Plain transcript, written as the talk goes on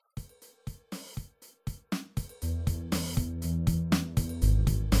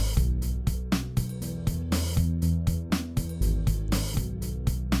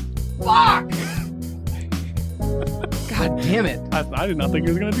Damn it. I did not think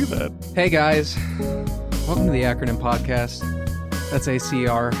he was going to do that. Hey, guys. Welcome to the Acronym Podcast. That's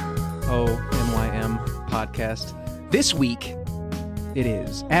ACRONYM Podcast. This week, it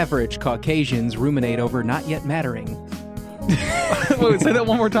is Average Caucasians Ruminate Over Not Yet Mattering. Wait, say that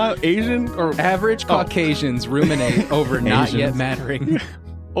one more time. Asian or Average Caucasians Ruminate Over Not Yet Mattering.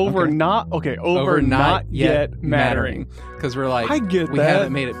 over not yet mattering. Because we're like, I get we that.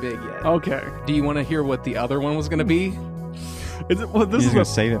 haven't made it big yet. Okay. Do you want to hear what the other one was going to be? Is it? Well, this You're is gonna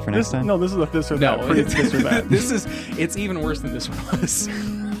save it for next time. No, this is a this or No, that. It's this or that. It's even worse than this one was.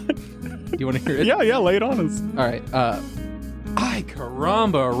 Do you want to hear it? Yeah, lay it on us. All right. Ay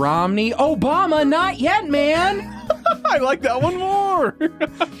caramba, Romney. Obama, not yet, man. I like that one more.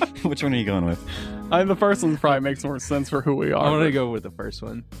 Which one are you going with? The first one probably makes more sense for who we are. I'm going to go with the first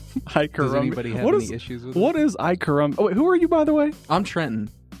one. Ay Does caramba. anybody have any issues with it? What is Ay caramba? Oh, wait, who are you, by the way? I'm Trenton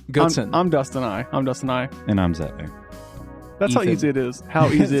Goodson. I'm Dustin I. And I'm Zettler. That's how Ethan. easy it is. How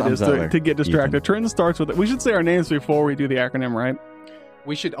easy it I'm is Zettler. to get distracted. Ethan. Trenton starts with it. We should say our names before we do the acronym, right?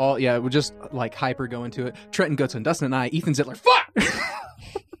 We should all, we'll just like hyper go into it. Trenton Goodson, Dustin and I, Ethan Zittler. Fuck!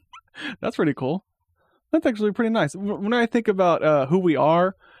 That's pretty cool. That's actually pretty nice. When I think about who we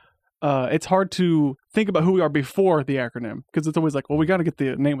are, it's hard to think about who we are before the acronym because it's always like, well, we got to get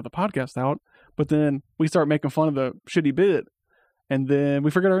the name of the podcast out, but then we start making fun of the shitty bit, and then we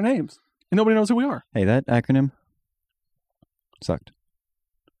forget our names, and nobody knows who we are. Hey, that acronym sucked.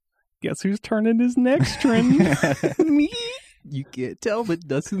 Guess who's turning his next trend? Me. You can't tell, but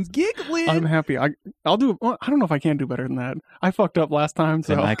Dustin's giggling. I'm happy. I'll do. Well, I don't know if I can do better than that. I fucked up last time.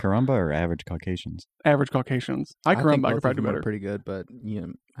 So Then I caramba or average Caucasians? average Caucasians. I think could both probably of do them are better. pretty good, but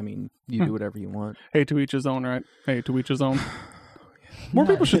you do whatever you want. Hey, to each his own, right? Hey, to each his own. More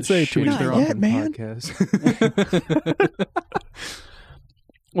people should say to each Shitty their Not own. yet, man. Podcast.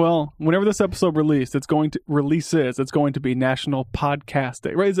 Well, whenever this episode it's going to be National Podcast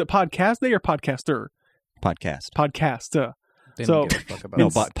Day. Right? Is it Podcast Day or Podcaster? Podcast. Podcast. They So- don't give a fuck about No,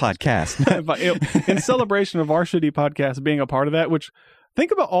 us. podcast. In celebration of our shitty podcast being a part of that, which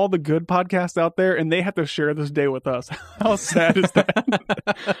think about all the good podcasts out there and they have to share this day with us. How sad is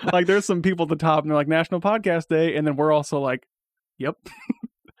that? Like there's some people at the top and they're like National Podcast Day, and then we're also like, yep.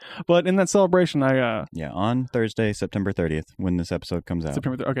 But in that celebration, Yeah, on Thursday, September 30th, when this episode comes out,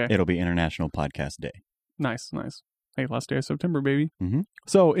 September. Okay, it'll be International Podcast Day. nice. Hey, last day of September, baby. Mhm.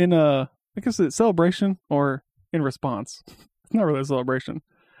 So in I guess it's celebration or in response. It's not really a celebration.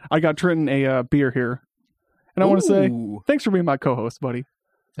 I got Trenton a beer here, and I want to say Ooh. thanks for being my co-host, buddy.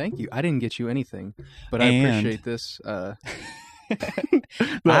 Thank you. I didn't get you anything, but I And- appreciate this.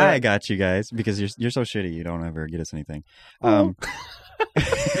 I got you guys because you're so shitty. You don't ever get us anything.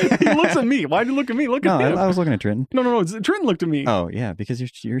 He looks at me. Why'd you look at me? Look No, at him. I was looking at Trenton. No. Trenton looked at me. Oh yeah, because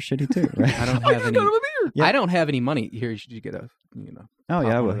you're shitty too, right? I don't I have just any. got him a beer. Yeah. I don't have any money. Here, you should get a. Oh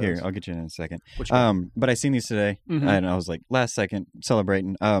yeah, I one will. of Here, those. I'll get you in a second. Which one? But I seen these today, Mhm. and I was like, last second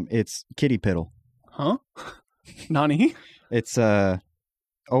celebrating. It's Kitty Piddle. Huh? Nani? It's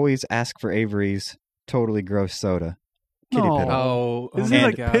always ask for Avery's totally gross soda. Kitty No. Piddle. Oh, Is my it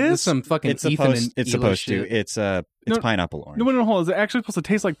like God. piss? This is some fucking It's Ethan supposed. and It's Hila supposed shit. to. It's No. pineapple orange. No, hold on. Is it actually supposed to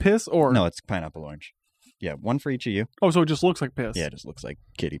taste like piss or No, it's pineapple orange. Yeah, one for each of you. Oh, so it just looks like piss. Yeah, it just looks like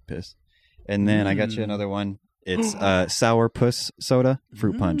kitty piss. And then I got you Mm. another one. It's sour puss soda,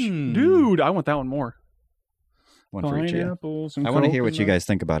 fruit punch. Mm. Dude, I want that one more. One for each of you. Pineapples and I want to hear what you coconut. guys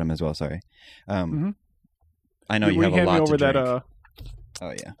think about them as well. Sorry. Mhm. I know Will you have a hand me lot over to that drink.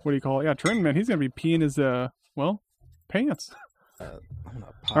 Oh yeah. what do you call it? Yeah, Trenton, man, he's gonna be peeing his pants. I'm gonna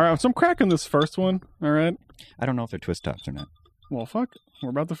pop. All right, so I'm cracking this first one. All right. I don't know if they're twist tops or not. Well, fuck. We're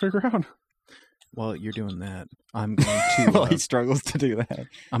about to figure out. While you're doing that, I'm going to. Well, he struggles to do that.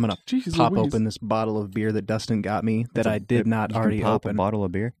 I'm gonna Jesus pop Louise. open this bottle of beer that Dustin got me that I did not You can already pop open. a bottle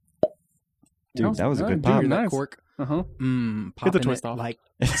of beer. Dude, that was a nice, good dude. pop. Hear that Nice. cork? Uh-huh. Popping twist it off. like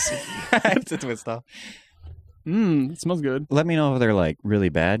It's a twist off. It smells good. Let me know if they're like really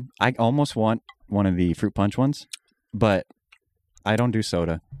bad. I almost want one of the fruit punch ones, but I don't do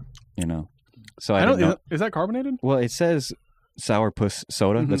soda, So I don't know. Is that carbonated? Well, it says sour puss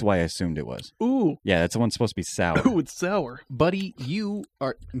soda. Mhm. That's why I assumed it was. Ooh. Yeah, that's the one supposed to be sour. Ooh, it's sour. buddy. You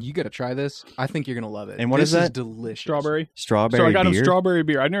got to try this. I think you're gonna love it. And what this is that? delicious. Strawberry. Strawberry So I got him beer. strawberry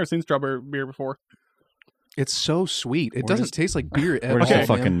beer. I've never seen strawberry beer before. It's so sweet. It We're doesn't just- taste like beer at We're all. just Okay. a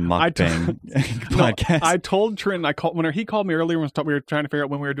fucking I mukbang No, podcast. I told Trent, when he called me earlier when we were trying to figure out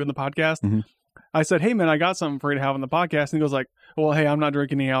when we were doing the podcast, Mhm. I said, hey, man, I got something for you to have on the podcast. And he goes like, well, hey, I'm not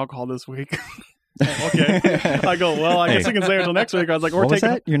drinking any alcohol this week. Okay. I go, well, I guess Hey. you can say it until next week. I was like, we're What was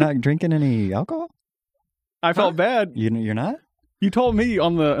taking. that? You're not drinking any alcohol? I felt bad. You're not? You told me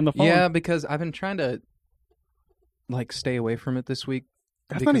in the phone. Yeah, because I've been trying to like stay away from it this week.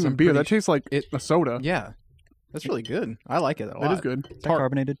 That's not even beer. That tastes like a soda. Yeah, that's really good. I like it a lot. It is good. Is that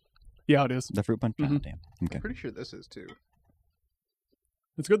carbonated? Yeah, it is. The fruit punch? Mm-hmm. Oh, damn. Okay. I'm pretty sure this is too.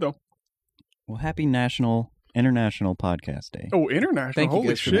 It's good though. Well, happy International Podcast Day. Oh, international! Thank Holy you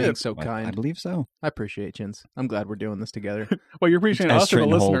guys shit! for being so kind. I believe so. I appreciate you. I'm glad we're doing this together. Well, you're appreciating us and the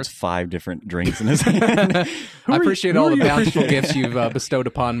Trenton holds listeners. 5 different drinks in his hand. I appreciate all the you bountiful appreciating? gifts you've bestowed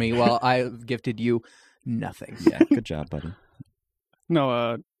upon me, while I gifted you nothing. Yeah, good job, buddy.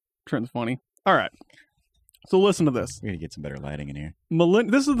 No, Trent's funny. All right. So listen to this. We gotta get some better lighting in here.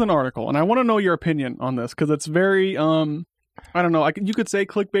 This is an article, and I want to know your opinion on this because it's very, I don't know. You could say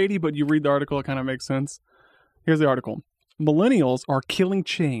clickbaity, but you read the article, it kind of makes sense. Here's the article. Millennials are killing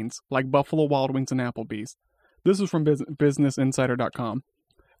chains like Buffalo Wild Wings and Applebee's. This is from BusinessInsider.com.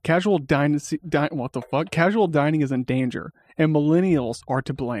 Casual dining is in danger, and millennials are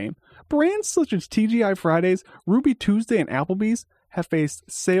to blame. Brands such as TGI Fridays, Ruby Tuesday, and Applebee's have faced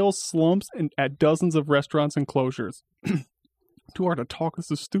sales slumps at dozens of restaurants and closures. Too hard to talk.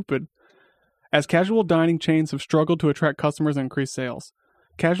 This is stupid. As casual dining chains have struggled to attract customers and increase sales.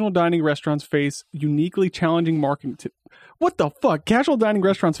 Casual dining restaurants face uniquely challenging marketing. What the fuck? Casual dining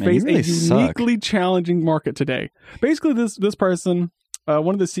restaurants face really a uniquely challenging market today. Basically, this person,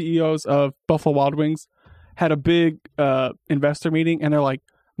 one of the CEOs of Buffalo Wild Wings, had a big investor meeting, and they're like,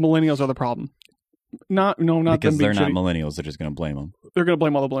 "Millennials are the problem." Not because them being they're not shitty. millennials. They're just gonna blame them. They're gonna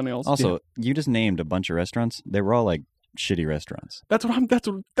blame all the millennials. Also, you just named a bunch of restaurants. They were all like shitty restaurants. That's what I kind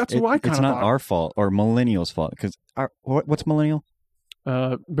of It's thought. not our fault or millennials' fault because what's millennial?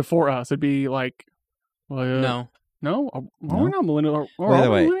 Before us, it'd be like, No. we're not millennial. By the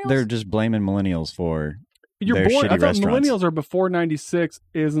way, millennials? they're just blaming millennials for You're their born. shitty I thought restaurants. millennials are before 96,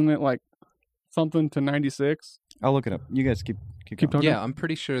 isn't it? Like something to 96. I'll look it up. You guys keep going. talking. Yeah, I'm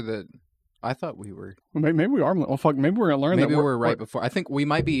pretty sure that. I thought we were. Well, maybe we are. Well, fuck. Maybe we're gonna learn Maybe that we're right before. I think we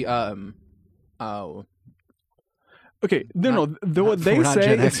might be. Okay. What we're they not say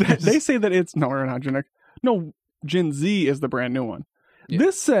Gen is that Xers. they say that it's no, we're not Gen X. No, Gen Z is the brand new one. Yeah.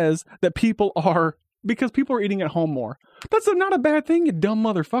 This says that people are because people are eating at home more. That's not a bad thing, you dumb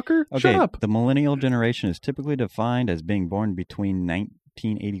motherfucker. Okay, Shut up. the millennial generation is typically defined as being born between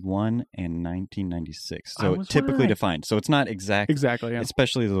 1981 and 1996. I So was typically right. defined. So it's not exact. Exactly. Yeah.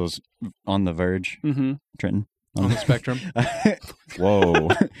 Especially those on the verge, Mm-hmm. Trenton. on the spectrum. Whoa.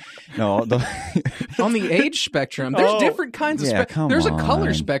 No, On the age spectrum, there's Oh. different kinds of Yeah, come There's a on.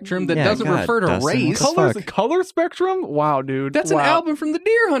 color spectrum that Yeah, doesn't God, refer to Dustin, race. what the fuck? Color spectrum? Wow, dude. That's an Wow. album from the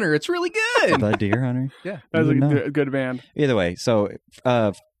Deer Hunter. It's really good. the Deer Hunter. Yeah. That's You a know. good band. Either way, so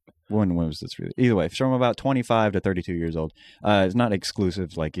when was this really? Either way, from about 25 to 32 years old, it's not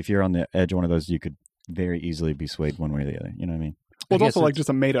exclusive. Like if you're on the edge of one of those, you could very easily be swayed one way or the other. You know what I mean? Well, it's I also guess like just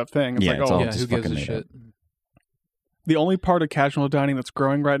a made up thing. It's Yeah, like, it's oh, all Yeah, just who gives a fucking made shit? the only part of casual dining that's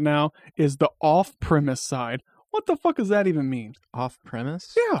growing right now is the off premise side. What the fuck does that even mean? Off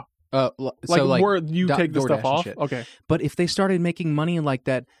premise? Yeah. So like where you take the DoorDash stuff and off. shit. Okay. But if they started making money like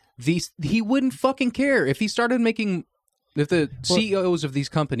that, he wouldn't fucking care. If he started making, if the CEOs of these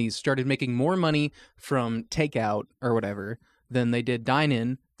companies started making more money from takeout or whatever than they did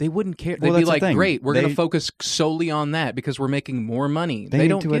dine-in, they wouldn't care. They'd Well, be that's the like, thing. great, we're going They- to focus solely on that because we're making more money. They need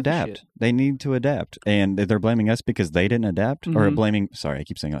don't to give a adapt. shit. They need to adapt, and they're blaming us because they didn't adapt, or Mhm. blaming. Sorry, I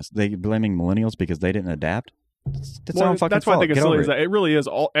keep saying us. They blaming millennials because they didn't adapt. That's Well, our own fucking that's why I fault. think it's Get silly over is that it really is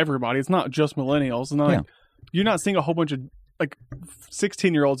everybody. It's not just millennials. It's not like, you're not seeing a whole bunch of like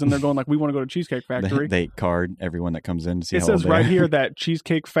 16-year-olds and they're going like, we want to go to Cheesecake Factory. They card everyone that comes in to see It how says old they right are. here that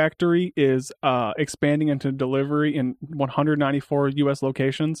Cheesecake Factory is expanding into delivery in 194 U.S.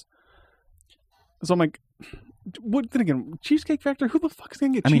 locations. So I'm like, what? Then again, Cheesecake Factory? Who the fuck is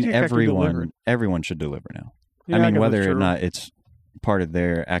going to get I mean, Cheesecake Factory delivered? everyone should deliver now. Yeah, I mean, guess that's whether or true. not it's part of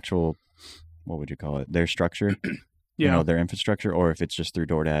their actual, what would you call it? Their structure, Yeah. their infrastructure, or if it's just through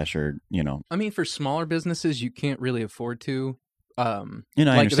DoorDash or I mean, for smaller businesses, you can't really afford to. I like,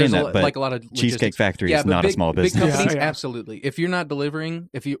 understand there's that, but like a lot of Cheesecake logistics. Factory Yeah, is but not a big- small Big business. companies, Yeah. absolutely. If you're not delivering,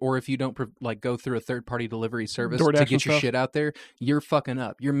 if you don't go through a third party delivery service DoorDash to and get your stuff. shit out there, you're fucking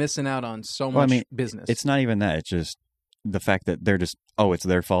up. You're missing out on so Well, I much mean, business. It's not even that. It's just the fact that they're just, it's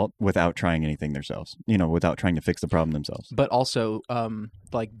their fault without trying anything themselves, without trying to fix the problem themselves. but also,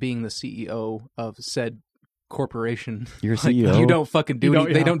 like being the CEO of said corporation, You're a like, CEO. you don't fucking do. You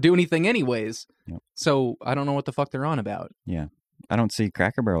don't- They yeah. don't do anything anyways. Yep. So I don't know what the fuck they're on about. I don't see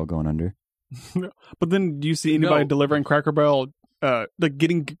Cracker Barrel going under. But then do you see anybody No. delivering Cracker Barrel, like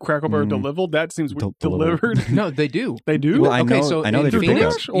getting Cracker Barrel delivered? That seems weird. Delivered? No, they do. They do? Well, I Okay, know, so I know in they do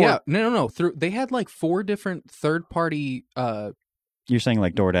Phoenix- pickup. Or- Yeah, no. They had like 4 different third-party You're saying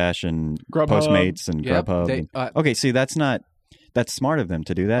like DoorDash and Grubhub. Postmates and Yep, Grubhub. they, Okay, see, that's smart of them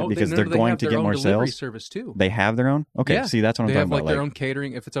to do that because they're they going have to their get own more delivery sales. service too. They have their own? Okay, Yeah. see, that's what I'm They talking have like about. their own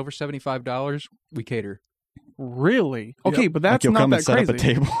catering. If it's over $75, we cater. Really? Okay, Yep. but Like that's you'll not come that and set crazy. up a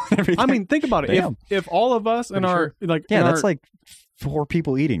table and everything. I mean, think about it. Damn. If all of us and Pretty our sure. like yeah, in that's our, like 4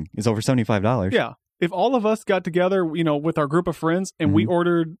 people eating is over $75. yeah, if all of us got together, with our group of friends and we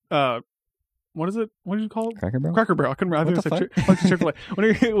ordered what is it? What did you call it? Cracker Barrel? Cracker Barrel. I couldn't remember. What I the think it's Chick-fil-A.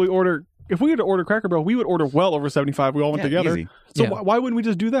 If we had to order Cracker Barrel, we would order well over 75. We all went Yeah, together. easy. So Yeah. why wouldn't we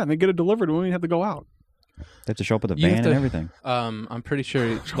just do that and then get it delivered when we have to go out? They have to show up with a You have van to- and everything. I'm pretty sure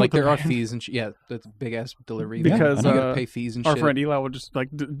with there the are van. fees and that's a big ass delivery. Because, you gotta pay fees and Our shit. friend Eli would just like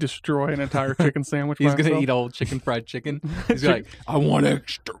destroy an entire chicken sandwich. He's by gonna himself. eat all chicken fried chicken. He's like, I want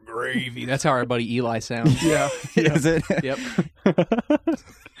extra gravy. That's how our buddy Eli sounds. Yeah. Is it? Yep.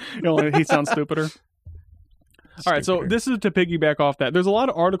 He sounds stupider. All right, so Stupider. this is to piggyback off that. There's a lot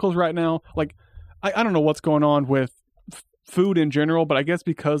of articles right now. Like, I don't know what's going on with food in general, but I guess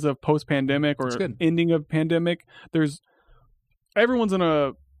because of post-pandemic or That's good. ending of pandemic, everyone's in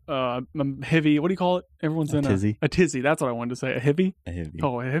a heavy. What do you call it? Everyone's in tizzy. a tizzy. That's what I wanted to say. A heavy. A heavy.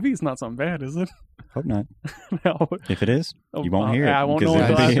 Oh, a heavy is not something bad, is it? Hope not. No. If it is, you won't hear it. I won't know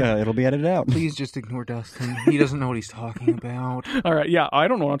because until it'll be edited out. Please just ignore Dustin. He doesn't know what he's talking about. All right, yeah, I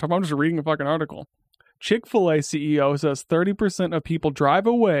don't know what I'm talking about. I'm just reading a fucking article. Chick-fil-A CEO says 30% of people drive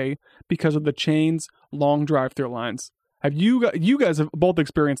away because of the chain's long drive-through lines. Have you guys have both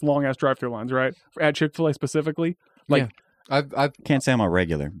experienced long ass drive-through lines, right? At Chick-fil-A specifically, like I've Can't say I'm a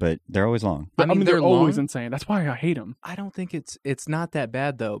regular, but they're always long. I mean they're long. always insane. That's why I hate them. I don't think it's not that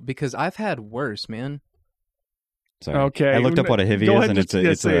bad though because I've had worse, man. Sorry. Okay, I looked up what a HIV Go is, ahead, and just-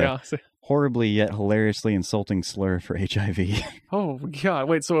 it's a say- horribly yet hilariously insulting slur for HIV. Oh god,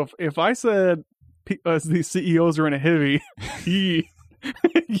 wait. So if I said the CEOs are in a heavy,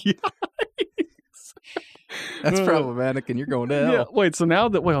 That's problematic, and you're going to hell. yeah. Wait, so now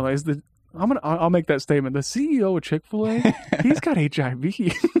that I'll make that statement. The CEO of Chick-fil-A, he's got HIV.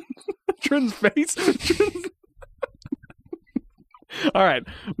 Trent's face. All right,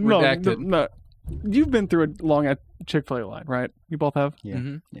 Redacted. no. You've been through a long Chick-fil-A line, right? You both have. Yeah.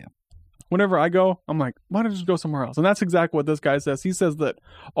 Mhm. Whenever I go, I'm like, why don't I just go somewhere else? And that's exactly what this guy says. He says that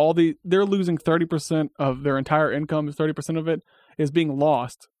they're losing 30% of their entire income. 30% of it is being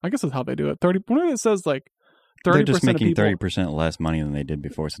lost. I guess that's how they do it. When it says like 30% They're just of making people, 30% less money than they did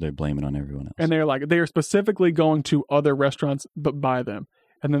before, so they're blaming on everyone else. and they are specifically going to other restaurants but buy them.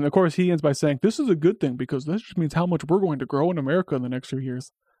 And then of course he ends by saying, this is a good thing because this just means how much we're going to grow in America in the next few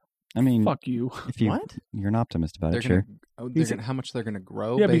years. I mean, Fuck you. if you What? you're an optimist about They're it, sure. how much they're gonna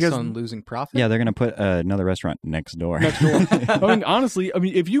grow Yeah, based because- on losing profit. Yeah, they're gonna put another restaurant next door. Next door. I mean, honestly,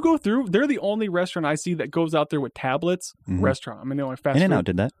 if you go through, they're the only restaurant I see that goes out there with tablets. Mhm. Restaurant. I mean, the only fast In-N-Out food.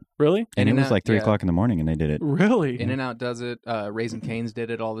 did that, Really? and it was In-N-Out, like 3 yeah. o'clock in the morning, and they did it. Really? In-N-Out does it. Raising Cane's did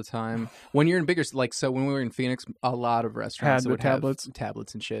it all the time. When you're in bigger, so when we were in Phoenix, a lot of restaurants Had would the tablets. have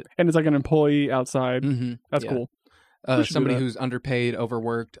tablets and shit. And it's like an employee outside. Mm-hmm. That's cool. We should do Somebody that. who's underpaid,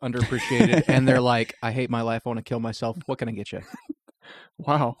 overworked, underappreciated, and they're like, I hate my life, I want to kill myself. What can I get you?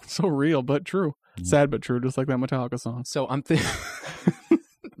 Wow. So real, but true. Sad, but true. Just like that Metallica song. So I'm thinking,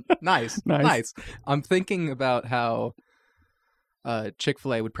 nice. I'm thinking about how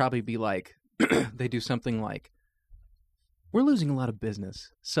Chick-fil-A would probably be like, they do something like, we're losing a lot of business,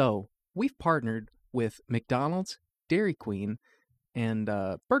 so we've partnered with McDonald's, Dairy Queen, and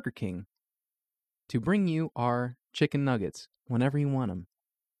Burger King to bring you our chicken nuggets whenever you want them.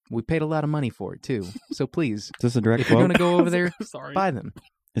 We paid a lot of money for it too, so please, Is this a direct if you're quote? going to go over there, Sorry. buy them.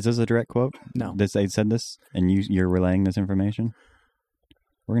 Is this a direct quote? No. They said this, and you're relaying this information?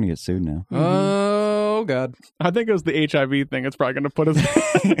 We're gonna get sued now. Oh God! I think it was the HIV thing. It's probably going to put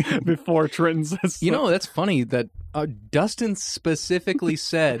us before Trenton says. You know, that's funny that Dustin specifically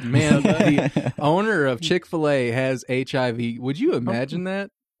said, "Man, the owner of Chick-fil-A has HIV." Would you imagine that?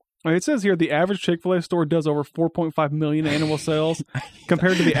 It says here the average Chick-fil-A store does over 4.5 million annual sales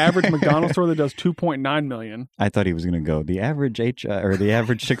compared to the average McDonald's store that does 2.9 million. I thought he was gonna go. The average the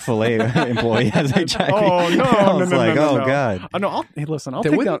average Chick-fil-A employee has HIV. Oh, no, I was no, like, no, oh no. God. I know. Hey, listen, I'll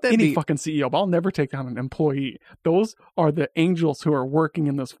Then take wouldn't down that any be- fucking CEO, but I'll never take down an employee. Those are the angels who are working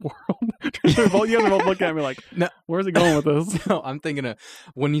in this world. You guys are both looking at me like, No. where's it going with this? No, I'm thinking of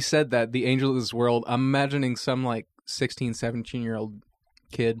when you said that the angel of this world. I'm imagining some like 16, 17-year-old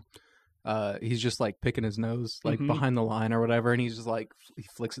kid. He's just like picking his nose like Mhm. behind the line or whatever, and he's just like he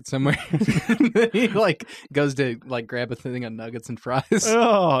flicks it somewhere. He like goes to like grab a thing of nuggets and fries.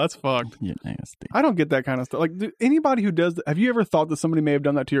 Oh, that's fucked. You're nasty. I don't get that kind of stuff. Like, anybody who does, have you ever thought that somebody may have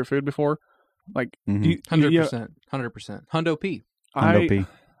done that to your food before? Like, Mhm. do you, 100%, 100%. Hundo P. Hundo P.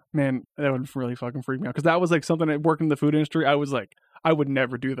 Man, that would really fucking freak me out because that was like something that worked in the food industry. I was like, I would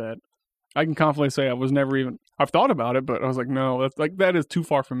never do that. I can confidently say I was never even. I've thought about it, but I was like, no, that is too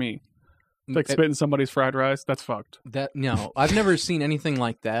far for me. Like spitting somebody's fried rice, that's fucked. No, I've never seen anything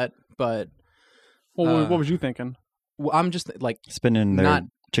like that. But well, what was you thinking? Well, I'm just like spinning their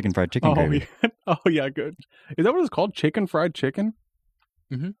fried chicken gravy. Yeah. Oh yeah, good. Is that what it's called? Chicken fried chicken?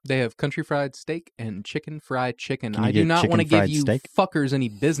 Mm-hmm. They have country fried steak and chicken fried chicken. Can you I do get not chicken want to give fried you steak? fuckers any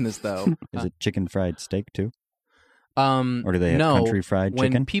business though. Is it chicken fried steak too? Or do they have no, country fried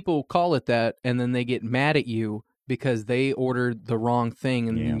chicken? When people call it that and then they get mad at you because they ordered the wrong thing,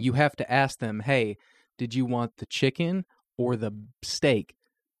 and then you have to ask them, hey, did you want the chicken or the steak?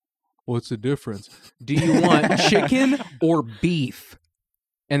 What's the difference? Do you want chicken or beef?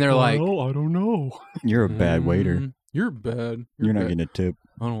 And they're like, oh, I don't know. You're a bad waiter. You're bad. You're not getting a tip.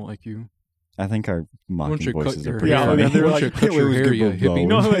 I don't like you. I think our mocking voices are hair? pretty Yeah, funny. they're like, cut your hair, you hippie. You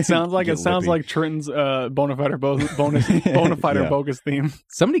know who it sounds like? Get It sounds lippy. like Trenton's bona fide or bogus theme.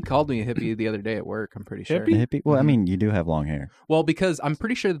 Somebody called me a hippie the other day at work, I'm pretty sure. Hippie? A hippie? Well, I mean, you do have long hair. Well, because I'm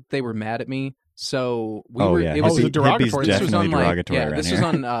pretty sure that they were mad at me. So we Oh, were. yeah. It was a derogatory. Hippie's This was definitely on like derogatory around this here.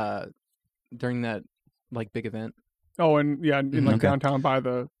 was on during that like big event. Oh, and yeah, in like Okay. downtown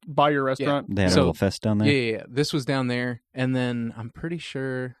by your restaurant. They had a So- little fest down there. Yeah. This was down there, and then I'm pretty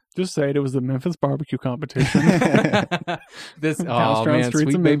sure Just say it was the Memphis barbecue competition. this. Oh Downtown man, streets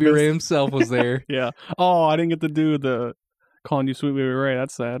Sweet of Baby Memphis. Ray himself was there. Yeah. Oh, I didn't get to do the calling you Sweet Baby Ray.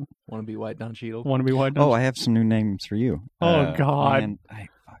 That's sad. Want to be White Don Cheadle? Want to be white? Oh, I have some new names for you. Oh, God. man,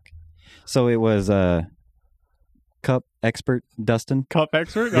 fuck. So it was cup expert Dustin. Cup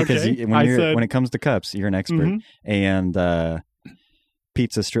expert. Because Okay. when it comes to cups, you're an expert. Mhm. And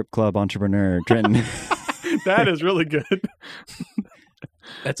pizza strip club entrepreneur Trenton. That is really good.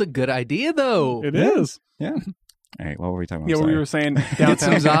 That's a good idea, though. It is. Yeah. All right, what were we talking about? Yeah, Sorry. we were saying Get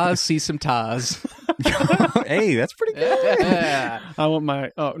some downtown. Zaz, see some Taz. Hey, that's pretty good. Yeah. I want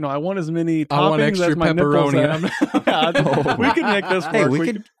my. Oh no, I want as many toppings I want extra as my nipples pepperoni. have. Yeah, we can make this work.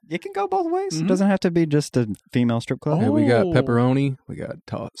 Hey, it can go both ways. Mhm. It doesn't have to be just a female strip club. Hey, we got Oh. pepperoni. We got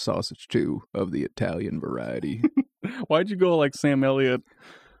sausage too, of the Italian variety. Why'd you go like Sam Elliott?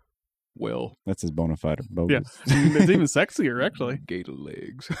 Well, That's his bona fide Yeah, bogus. it's even sexier actually. gator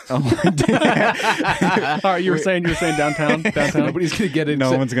legs. Oh my God. All right, you were saying downtown. Nobody's gonna get it.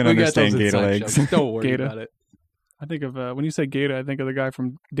 No one's gonna We got understand those gator inside legs. jokes. Don't worry Gator. about it. I think of when you say Gata, I think of the guy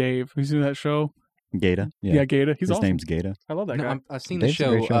from Dave. Have you seen that show? Gata. Yeah, Gata. He's his awesome. name's Gata. I love that guy. I've seen Dave's a the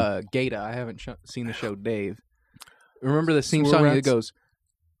great show, show. Gata. I haven't seen the show Dave. Remember the theme Sewer song that rats? goes,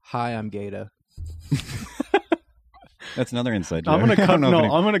 "Hi, I'm Gata." That's another inside joke. I'm gonna I cut. don't know No, if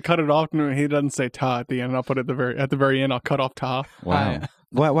any- I'm gonna cut it off. No, he doesn't say ta at the end. I'll put it at the very end. I'll cut off ta Wow.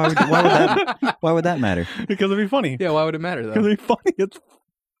 Why would that matter? because it'd be funny. Yeah, why would it matter Because though? it'd be funny.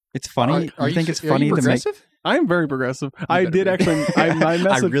 It's funny. You think it's funny to make? progressive? I am very progressive. I better did be. actually. My I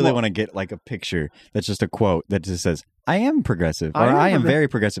message. really want to get like a picture that's just a quote that just says, "I am progressive," or I am "I am progressive." very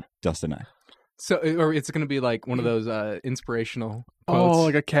progressive." Dustin and I. So, or it's going to be like one of those inspirational quotes. Oh,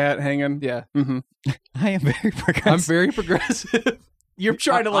 like a cat hanging. yeah, Mm-hmm. I am very progressive. I'm very progressive. You're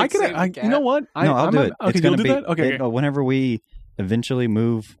trying to like save the cat. You know what? No, I'll I'm do a- it. Okay, It's you'll gonna do be that. Okay. whenever we eventually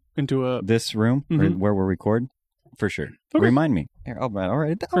move Into a. this room or Mhm. where we'll record, for sure. Okay. Remind me. Here, I'll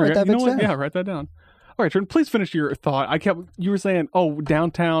write that Okay, bitch you know what? down. Yeah, write that down. All right, Trent, please finish your thought. You were saying, oh,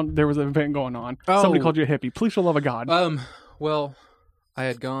 downtown, there was an event going on. Oh. Somebody called you a hippie. Please, for the love of God. Well, I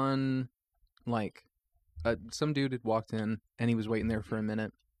had gone like some dude had walked in and he was waiting there for a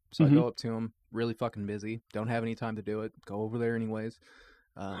minute. So Mhm. I go up to him, really fucking busy, don't have any time to do it. Go over there anyways.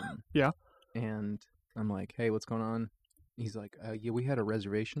 Yeah. And I'm like, hey, what's going on? He's like, yeah, we had a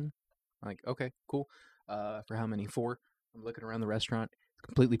reservation. I'm like, okay, cool. For how many? 4. I'm looking around the restaurant. It's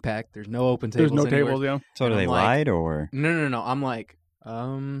completely packed. There's no open tables. There's no anywhere. tables, yeah. So And they I'm like- lied or? No. I'm like,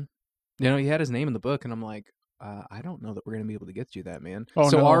 he had his name in the book, and I'm like, I don't know that we're gonna be able to get you that, man. Oh,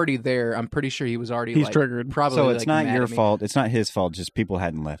 so no. already there, I'm pretty sure he was already He's like, triggered. Probably. So it's like, not mad your at me. fault. It's not his fault. Just people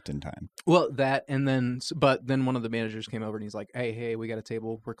hadn't left in time. Well, that and then, but then one of the managers came over and he's like, hey, we got a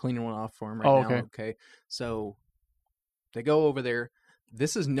table. We're cleaning one off for him right Oh, now. okay. Okay. So they go over there.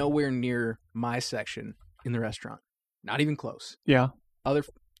 This is nowhere near my section in the restaurant. Not even close. Yeah.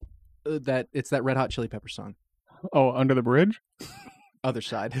 It's that Red Hot Chili Pepper song. Oh, under the bridge? Other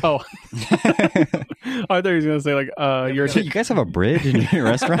side. Oh. I thought he was going to say, like, you're. So you guys have a bridge in your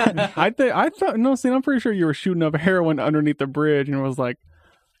restaurant? I thought, no, see, I'm pretty sure you were shooting up heroin underneath the bridge and it was like,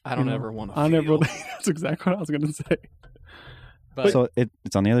 I don't you know, ever want to. I never, that's exactly what I was going to say. But So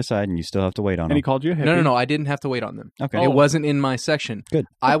it's on the other side, and you still have to wait on And he them. called you a hippie. no. I didn't have to wait on them. Okay. Oh. It wasn't in my section. Good.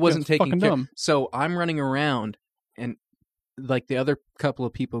 I wasn't That's taking fucking care. dumb. So I'm running around, and like the other couple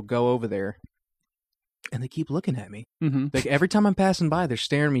of people go over there, and they keep looking at me. Mm-hmm. Like every time I'm passing by, they're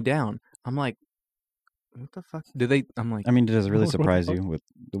staring me down. I'm like, what the fuck? Do they? I'm like, I mean, does it really What the surprise fuck? you with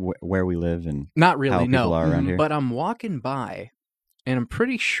where we live and not how really. people No, are around here? but I'm walking by, and I'm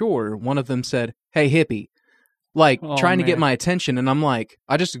pretty sure one of them said, "Hey, hippie." Like Oh, trying to get man. my attention, and I'm like,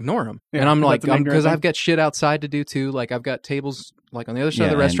 I just ignore him, Yeah, and I'm that's like, an ignorant because thing. I've got shit outside to do too. Like I've got tables like on the other side of Yeah,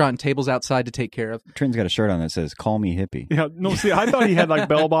 the and- restaurant, and tables outside to take care of. Trenton's got a shirt on that says "Call me hippie." Yeah, no, see, I thought he had like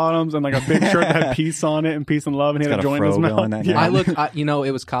bell bottoms and like a big shirt that had peace on it and peace and love, and he It's had a got a joint in his fro mouth. going that Yeah. now. I look,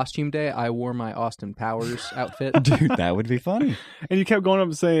 it was costume day. I wore my Austin Powers outfit. Dude, that would be funny. And you kept going up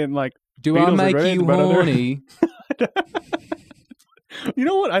and saying like, Do Beatles I are make great, you but other- horny? you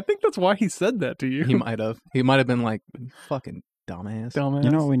know what? I think that's why he said that to you. He might have. He might have been like, "You fucking dumbass." Dumbass. You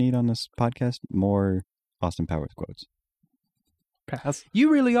know what we need on this podcast? More Austin Powers quotes. Pass.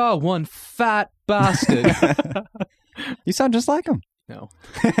 You really are one fat bastard. You sound just like him. No.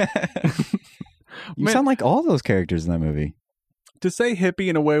 You Man. sound like all those characters in that movie. To say hippie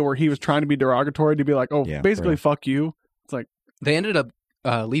in a way where he was trying to be derogatory, to be like, oh, Yeah, basically, bro. fuck you. They ended up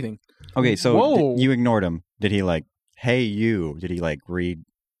leaving. Okay, so Whoa. you ignored him. Did he like, hey, you? Did he like read?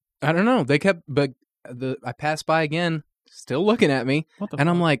 I don't know. They kept, but I passed by again, still looking at me, What the and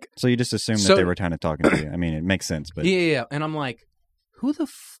I'm fuck? like, So you just assumed So- that they were kind of talking to you. I mean, it makes sense, but yeah. And I'm like, who the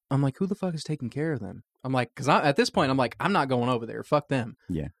fuck is taking care of them? I'm like, because at this point, I'm like, I'm not going over there. Fuck them.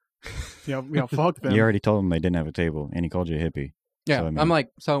 yeah, fuck them. you already told him they didn't have a table, and he called you a hippie. Yeah, So, I mean- I'm like,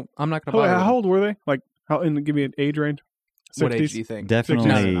 so I'm not going to How, bother. how them. old were they? Like, and give me an age range. What age 60s? do you think? Definitely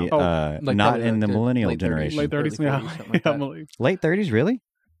No. Oh, not probably in the like millennial late 30s. generation. Late 30s? Early Yeah. 40s, something like Yeah, that. Malik. Late 30s, really?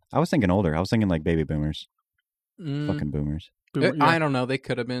 I was thinking older. I was thinking like baby boomers. Mm, Fucking boomers. Boomer, yeah. I don't know. They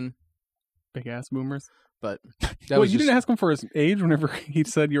could have been, Big ass boomers. but that Well, was you just, didn't ask him for his age whenever he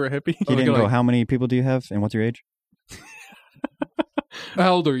said you're a hippie. He Oh, didn't go, like- how many people do you have, and what's your age?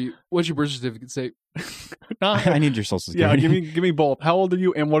 How old are you? What's your birth certificate say? I need your social Yeah, security. give me both. How old are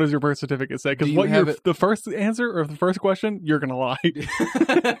you, and what does your birth certificate say? Because Do you what have your it- the first answer or the first question, you're gonna lie.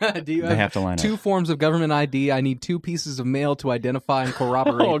 Do you They have have to line two up. forms of government ID? I need 2 pieces of mail to identify and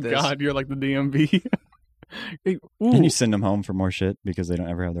corroborate Oh this. God, you're like the DMV. Hey, And ooh, you send them home for more shit because they don't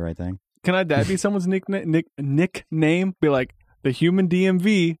ever have the right thing. can that be someone's nickname? Be like the human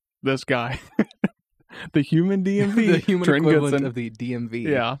DMV. This guy, the human DMV, the human Trent equivalent Goodson. of the DMV.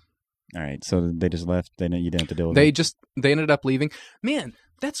 Yeah, All right, so they just left. You didn't have to deal with They it. ended up leaving. Man,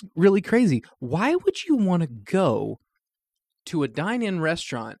 that's really crazy. Why would you want to go to a dine-in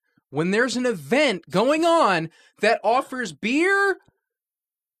restaurant when there's an event going on that offers beer,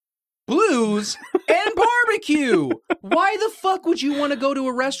 blues, and barbecue? Why the fuck would you want to go to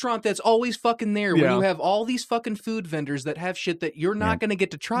a restaurant that's always fucking there when Yeah. you have all these fucking food vendors that have shit that you're not Yeah. going to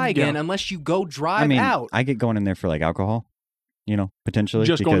get to try again unless you go drive I mean, out? I get going in there for like alcohol, potentially.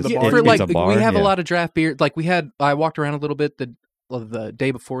 Just going to the because bar. if For it's like a bar, we have yeah. a lot of draft beer. Like I walked around a little bit the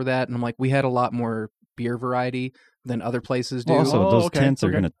day before that, and I'm like, we had a lot more beer variety than other places do. Well, also, Oh, those okay, tents are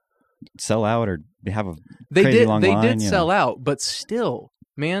okay. going to sell out or have a they crazy did long they line, did you sell know. out, but still,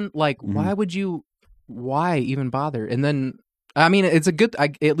 man, like Mhm. why even bother? And then I mean, it's a good.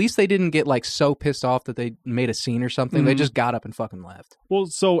 At least they didn't get like so pissed off that they made a scene or something. They Mhm. just got up and fucking left. Well,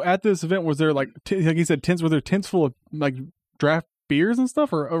 so at this event, was there like you said, tents? Were there tents full of like draft beers and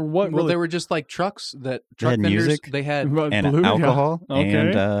stuff, or what? Well, really? there were just like trucks that They had vendors. music? They had and Blue? Yeah. alcohol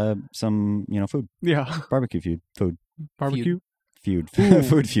Okay. and some food, Yeah, barbecue food barbecue. feud, Ooh.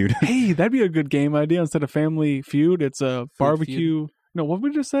 food feud. Hey, that'd be a good game idea. Instead of Family Feud, it's a barbecue. Feud. No, what did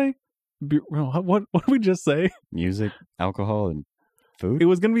we just say? What did we just say? Music, alcohol, and food. It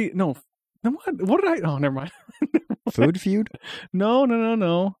was gonna be no. What did I? Oh, never mind. Food feud. No.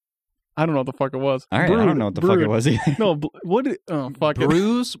 I don't know what the fuck it was. All right, I don't know what the fuck it was either. No, what did? Oh, fuck it.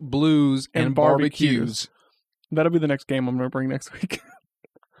 brews, blues, and, And barbecues. barbecues. That'll be the next game I'm gonna bring next week.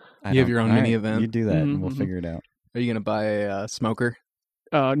 I You have don't- your own all mini right, event. You do that, and we'll Mhm. figure it out. Are you gonna buy a smoker?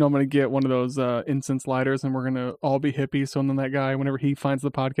 No, I'm gonna get one of those incense lighters, and we're gonna all be hippies. So then that guy, whenever he finds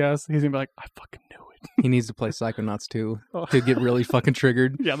the podcast, he's gonna be like, "I fucking knew it." He needs to play Psychonauts 2 Oh. to get really fucking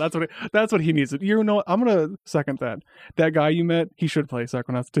triggered. Yeah, that's what he needs. You know what? I'm gonna second that. That guy you met, he should play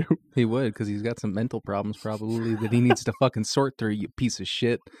Psychonauts 2. He would, because he's got some mental problems probably that he needs to fucking sort through, you piece of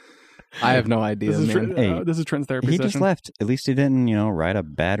shit. I have no idea, This is, man. Hey, this is Trent's therapy He session. just left. At least he didn't, write a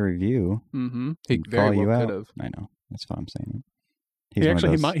bad review. Mm-hmm. He and very call you well out. could have. I know. That's why I'm saying it. He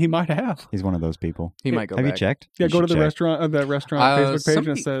actually he might have. He's one of those people. He might go Have back. you checked? Yeah, You go to should the check. restaurant, that restaurant Facebook page,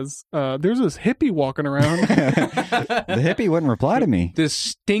 and it says, "There's this hippie walking around." The hippie wouldn't reply to me. This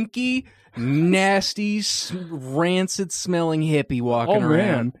stinky, nasty, rancid smelling hippie walking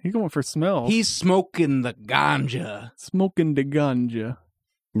around. Man, he's going for smells. He's smoking the ganja. Smoking the ganja.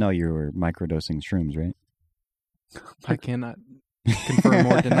 No, you were microdosing shrooms, right? I cannot confirm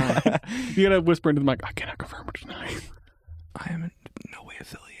or deny. You gotta whisper into the mic, I cannot confirm or deny. I am in no way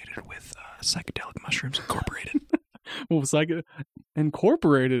affiliated with Psychedelic Mushrooms Incorporated. Well,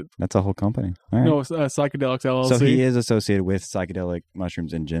 Incorporated. That's a whole company. All right. No, Psychedelics LLC. So he is associated with psychedelic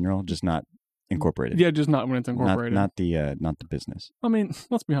mushrooms in general, just not incorporated. Yeah, just not when it's incorporated. Not the business. I mean,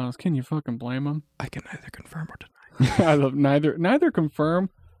 let's be honest. Can you fucking blame him? I can neither confirm or deny. I love neither confirm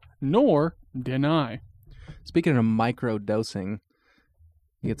nor deny. Speaking of micro dosing,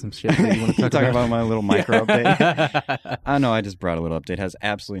 you get some shit that you want to talk about my little micro update. I know. I just brought a little update. It has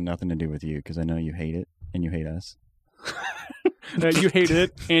absolutely nothing to do with you because I know you hate it and you hate us. You hate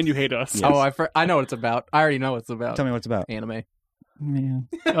it and you hate us. Yes. Oh, I know what it's about. I already know what it's about. Tell me what it's about. Anime. Man.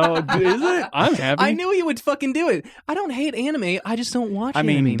 Oh, is it? I'm happy. I knew you would fucking do it. I don't hate anime. I just don't watch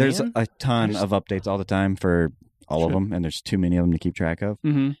anime. I mean, there's man. a ton of updates all the time for all of them, and there's too many of them to keep track of.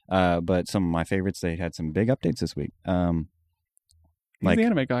 Mm-hmm. But some of my favorites, they had some big updates this week. He's the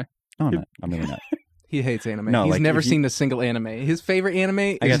anime guy. No, I'm not. I'm really not. He hates anime. No, He's like, never seen a single anime. His favorite anime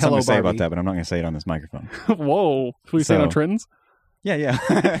I is got something Hello to say Barbie. about that, but I'm not going to say it on this microphone. Whoa. Should we say it on Trentons? Yeah.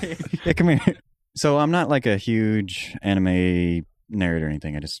 Yeah, come here. So I'm not like a huge anime nerd or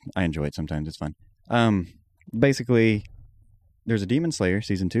anything. I enjoy it sometimes. It's fun. Basically, there's a Demon Slayer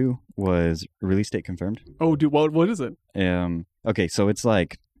season 2 was release date confirmed. Oh, dude, what is it? Okay, so it's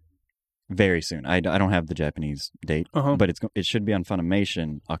like very soon. I don't have the Japanese date, but it should be on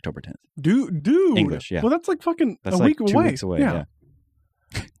Funimation October 10th. Dude. English, yeah. Well, that's like fucking That's a like week 2 away. weeks away. Yeah.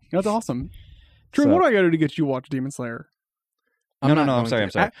 That's awesome. Trent, what do I got to do to get you to watch Demon Slayer? No, I'm sorry.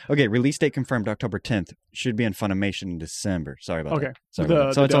 Okay, release date confirmed October 10th. Should be on Funimation in December. Sorry about that. Sorry about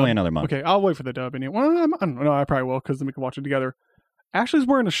that. So it's dub. only another month. Okay, I'll wait for the dub. Anyway. Well, I don't know. I probably will because then we can watch it together. Ashley's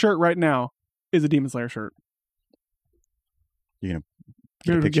wearing a shirt right now. Is a Demon Slayer shirt. You gonna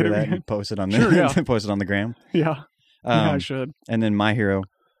get a picture of that and post it on sure, yeah. post it on the gram? Yeah. Yeah, I should. And then My Hero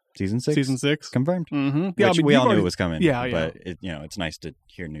season 6. Season 6 confirmed. Mm-hmm. Yeah, which we all knew it was coming. Yeah. But it's nice to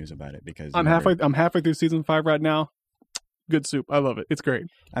hear news about it because I'm halfway through season 5 right now. Good soup. I love it. It's great.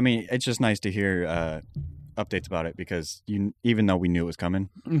 I mean, it's just nice to hear updates about it because even though we knew it was coming,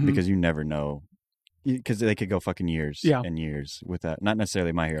 because you never know. Because they could go fucking years and years with that. Not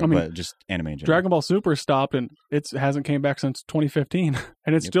necessarily My Hero, but just anime in general. Dragon Ball Super stopped and it hasn't came back since 2015.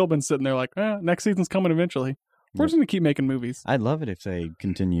 And it's still been sitting there like, next season's coming eventually. We're just going to keep making movies. I'd love it if they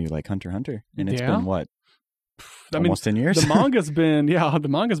continue like Hunter x Hunter. And it's been what? Almost 10 years? The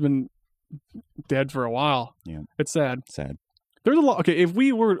manga's been dead for a while. Yeah. It's sad. Sad. There's a lot. Okay, if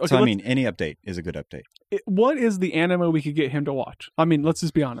we were... Okay, so, I mean, any update is a good update. What is the anime we could get him to watch? I mean, let's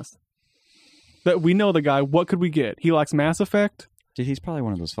just be honest. That we know the guy. What could we get? He likes Mass Effect. Dude, he's probably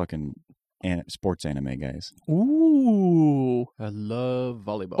one of those fucking sports anime guys. Ooh. I love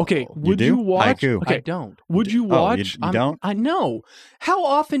volleyball. Okay, would you watch? Haiku. Okay, I don't. Would you watch? You don't? I know. How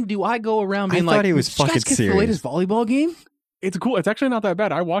often do I go around being I thought like, he was "Did you guys fucking get serious." the latest volleyball game? It's cool. It's actually not that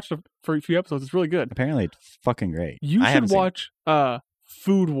bad. I watched it for a few episodes. It's really good. Apparently, it's fucking great. You should watch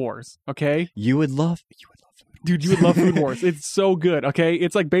Food Wars. Okay. You would love Food Wars. Dude, you would love Food Wars. It's so good. Okay,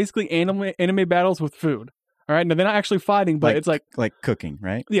 it's like basically anime battles with food. All right, now they're not actually fighting, but it's like cooking,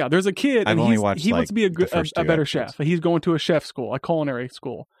 right? Yeah, there's a kid. I've and only watched. He wants to be a better episodes. chef. He's going to a chef school, a culinary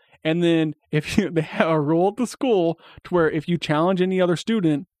school. And then they have a rule at the school to where if you challenge any other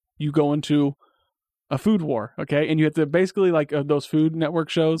student, you go into a food war. Okay, and you have to basically like those Food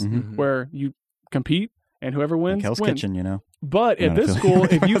Network shows where you compete and whoever wins like Hell's wins. Kitchen, you know. But at this school,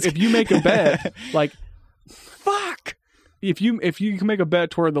 if you make a bet, like fuck. If you can make a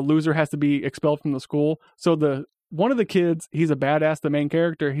bet to where the loser has to be expelled from the school. So one of the kids, he's a badass, the main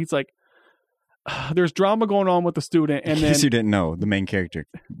character. He's like, there's drama going on with the student, and then you didn't know the main character,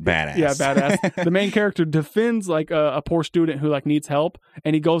 badass. Yeah, badass. The main character defends like a poor student who like needs help,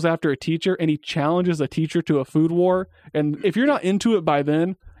 and he goes after a teacher, and he challenges a teacher to a food war. And if you're not into it by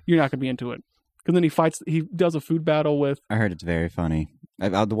then, you're not gonna be into it. Because then he does a food battle with. I heard it's very funny.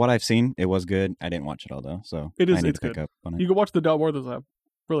 What I've seen, it was good. I didn't watch it all though, so it is. I need It's to pick good. up on it. You can watch the dub or the sub.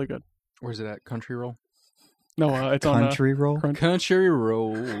 Really good. Where's it at? Crunchyroll? No, it's Crunchyroll.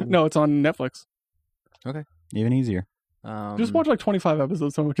 Crunchyroll. No, it's on Netflix. Okay. Even easier. Just watch like 25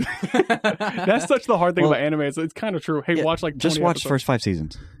 episodes. So much. That's such the hard thing about anime. It's kind of true. Hey, watch like 20 just watch episodes. first 5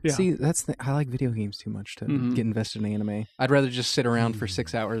 seasons. Yeah. See, I like video games too much to get invested in anime. I'd rather just sit around for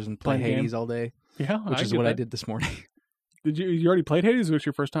 6 hours and play Hades all day. Yeah, which is what I did this morning. Did you already played Hades? Or was it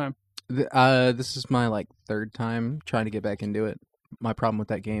your first time? This is my like 3rd time trying to get back into it. my problem with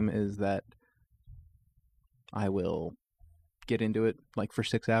that game is that I will get into it like for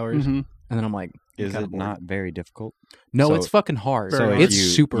 6 hours, and then I'm like, is it not very difficult? No, So- it's fucking hard. So it's you,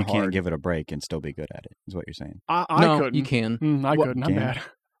 super you hard. can't give it a break and still be good at it, is what you're saying. I no, couldn't. you can. I Well, couldn't. I'm can. bad.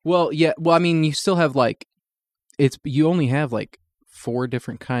 Well, yeah. Well, I mean, you still have like, you only have like 4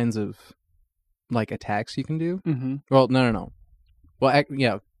 different kinds of like attacks you can do. Mm-hmm. Well, no. Well,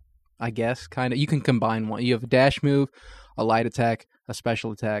 yeah, I guess kind of. You can combine one. You have a dash move, a light attack, a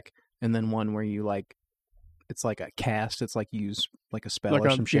special attack, and then one where you like, it's like a cast. It's like you use like a spell or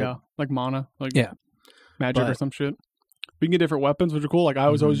some shit. Yeah, like mana, like Yeah. magic or But- some shit. We can get different weapons, which are cool. Like I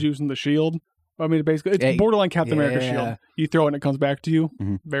was always using the shield. I mean, basically, it's Hey, borderline Captain America yeah. shield. You throw it and it comes back to you.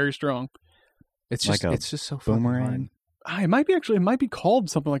 Mhm. Very strong. It's Like just, a it's just so fucking boomerang? hard. It might be called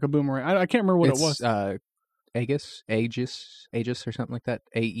something like a boomerang. I can't remember what It's, it was. Aegis or something like that.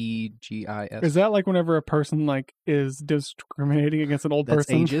 AEGIS. Is that like whenever a person like is discriminating against an old That's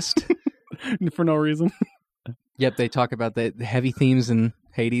person ageist. for no reason? Yep, they talk about the heavy themes in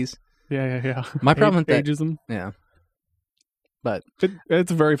Hades. Yeah. My problem with that- ageism. Yeah, but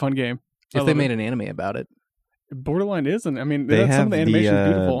It's a very fun game. if they made an anime about it, Borderline isn't. I mean, They some have of the animation is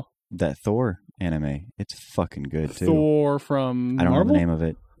beautiful. That Thor anime. It's fucking good too. Thor from I don't Marvel? know the name of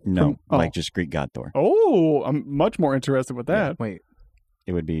it. No, From- like just Greek god Thor. Oh, I'm much more interested with that. wait,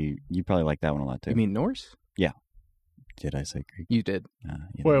 It would be. You probably like that one a lot too. you mean Norse? Did I say Greek? You did.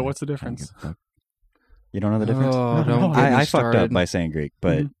 You Wait, know, what's the I don't difference? give a fuck. You don't know the difference? Oh, don't get me I fucked up started. by saying Greek,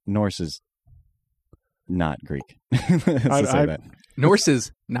 but Norse is not Greek. Let's just say that. Norse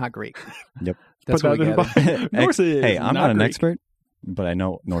is not Greek. Yep. That's Put what we that in gathered. the- Norse is Hey, I'm not an Greek. expert, but I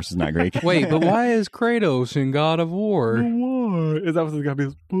know Norse is not Greek. Wait, but why is Kratos in God of But War? why? Is that what the guy be?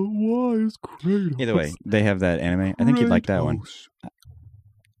 But why is Kratos? Either way, they have that anime. I think you'd like that one. Kratos.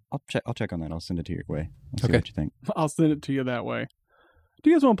 I'll check on that. I'll send it to your way. I'll see Okay. what you think. I'll send it to you that way. Do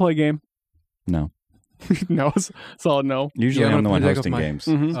you guys want to play a game? No. No, it's solid no. Usually Yeah, I'm the one pick up hosting my- games.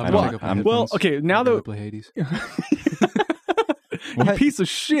 Mhm. I I'm don't- gonna go play I'm- Well, headphones. okay, now I'm gonna that play Hades. you What? piece of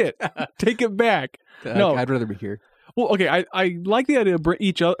shit, take it back. No. I'd rather be here. Well, okay, I like the idea of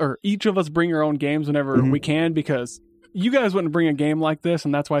each of us bring our own games whenever Mhm. we can, because you guys wouldn't bring a game like this,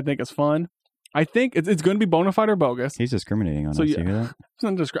 and that's why I think it's fun. I think it's going to be bona fide or bogus. He's discriminating on So us. you- You hear that? It's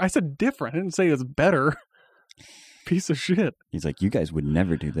not I said different. I didn't say it's better. Piece of shit. He's like, you guys would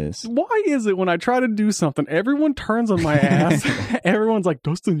never do this. Why is it when I try to do something, everyone turns on my ass? Everyone's like,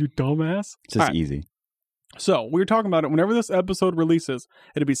 Dustin, you dumbass. It's just All right, easy. so we were talking about it. Whenever this episode releases,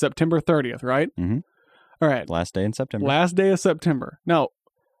 it'll be September 30th, right? Mhm. All right. Last day in September. Last day of September. Now,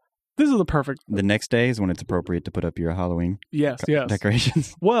 this is the perfect. The next day is when it's appropriate to put up your Halloween Yes.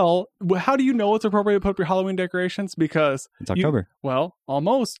 decorations. Well, how do you know it's appropriate to put up your Halloween decorations? Because It's October. well,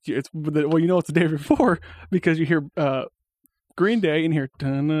 almost. It's you know it's the day before because you hear Green Day and you hear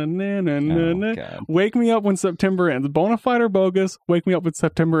Oh, God. Wake me up when September ends. Bonafide or bogus? Wake me up when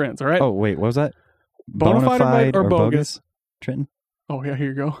September ends. All right. Oh, wait, what was that? Bonafide or bogus? Trenton? Oh yeah, here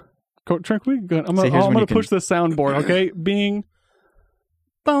you go. Trent, I'm See, gonna, here's when you push the soundboard. Okay, being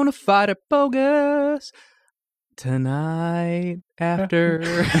Bonafide or bogus tonight after.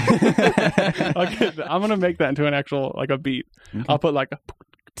 okay, I'm gonna make that into an actual like a beat. Okay. I'll put like a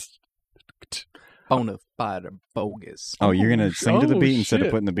Bonafide or bogus. Oh, you're going to sing to the Oh, beat instead of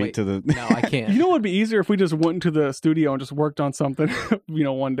shit. putting the beat Wait. to the... No, I can't. You know what would be easier if we just went into the studio and just worked on something,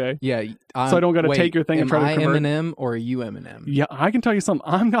 one day. Yeah, So I don't gotta take your thing and am try to I convert. Eminem or are you Eminem? Yeah, I can tell you something.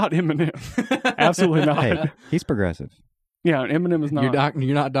 I'm not Eminem. Absolutely not. Hey, he's progressive. Yeah, Eminem is not.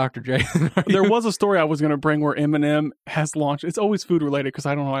 You're not Dr. Dre. are There you? was a story I was going to bring where Eminem has launched. It's always food related because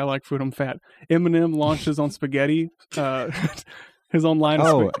I don't know. I like food. I'm fat. Eminem launched his own spaghetti, his own line of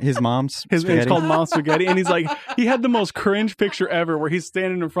Oh, his mom's It's spaghetti? called Mom Spaghetti, and he's like, he had the most cringe picture ever, where he's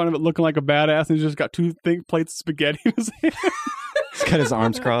standing in front of it looking like a badass, and he's just got two plates of spaghetti in his hand, He's got his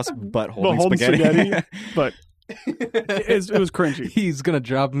arms crossed, but holding, holding spaghetti. spaghetti. But it was cringy. He's gonna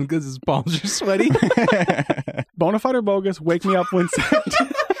drop him because his palms are sweaty. Bonafide or bogus? Wake me up when.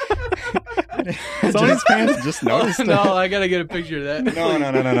 Just, just noticed no, I gotta get a picture of that.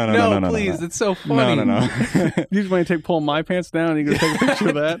 No, please, no. it's so funny. No. Usually when I pull my pants down, you can take a picture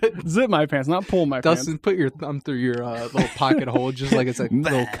of that. Zip my pants, not pull my Dustin, put your thumb through your little pocket hole, just like it's a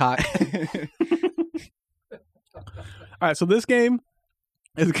little cock. pants. All right, so this game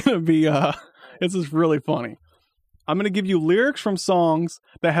is gonna be it's just really funny. I'm gonna give you lyrics from songs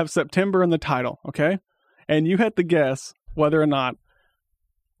that have September in the title, okay? And you have to guess whether or not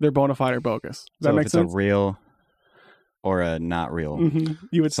they're bona fide or bogus. Does that So make if it's sense? a real or a not real. Mhm.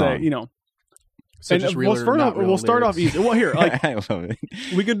 You would say, song. So and just real or not real we'll start off lyrics. easy. Well, here, like I love it.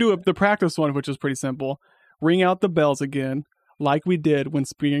 we could do the practice one, which is pretty simple. Ring out the bells again. like we did when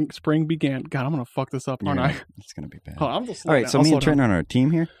spring began. God, I'm gonna fuck this up, aren't I? It's gonna be bad. Hold on, I'm just All right, so me and Trent are on our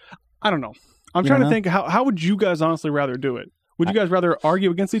team here. I don't know. I'm You trying to don't think. How would you guys honestly rather do it? Would you guys rather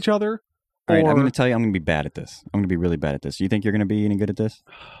argue against each other? All right, or... I'm going to tell you, I'm going to be bad at this. I'm going to be really bad at this. You think you're going to be any good at this?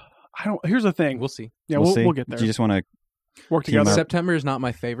 I don't. Here's the thing. We'll see. Yeah, see. we'll get there. Do you just want to work together? September is not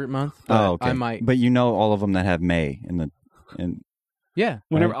my favorite month. But Oh, okay. I might. But you know all of them that have May in the. Yeah.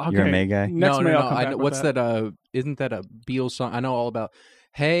 Whenever Right? You're a May guy? Next no, May, no, I'll no. come back with What's that? Isn't that a Beatles song? I know all about.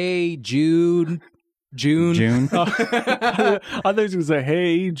 Hey, Jude. June. June? I thought he was going to say,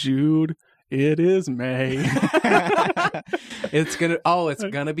 "Hey, Jude, it is May." It's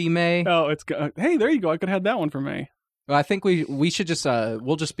gonna be May. Oh, hey, there you go. I could have had that one for May. Well, I think we should just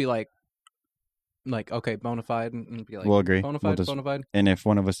we'll just be like okay, bona fide, and be like We'll agree. bona We'll fide, just- bona fide. And if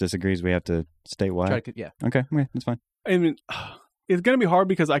one of us disagrees, we have to state why. Try to, yeah. Okay, that's fine. I mean, it's going to be hard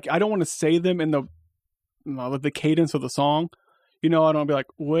because I don't want to say them in with the cadence of the song. You know, I don't be like,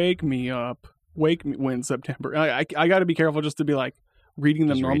 "Wake me up, wake me when September." I got to be careful just to be like reading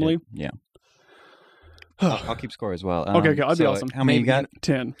them Just read normally. it. Yeah. I'll keep score as well. Okay, that'd be so awesome. How many you got?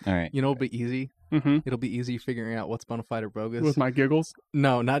 10. All right. You know, it'll be easy. Mm-hmm. It'll be easy figuring out what's bona fide or bogus. With my giggles.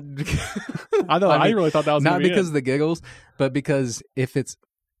 No, not. I really thought that was not gonna be because it. of the giggles, but because if it's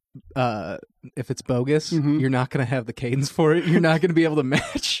bogus, Mhm. you're not going to have the cadence for it. You're not going to be able to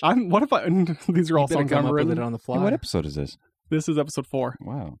match. What if I? These are all You better songs come I've up with written. it on the fly. Hey, what episode is this? This is episode 4.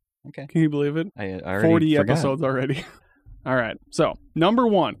 Wow. Okay. Can you believe it? I already 40 forgot. episodes already. All right. So number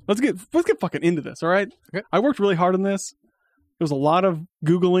 1. Let's get fucking into this. All right. Okay. I worked really hard on this. There was a lot of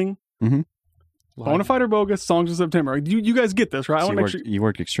Googling. Bona fide or bogus songs of September. You guys get this, right? I So want to make sure. you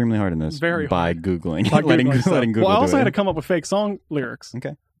worked extremely hard on this Very by hard. Googling. By letting Googling stuff. Google Well, I do also it. had to come up with fake song lyrics.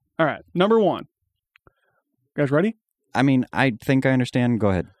 Okay. All right. Number 1. You guys ready? I mean, I think I understand. Go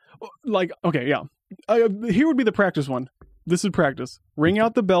ahead. Okay, yeah. Here would be the practice one. This is practice. Ring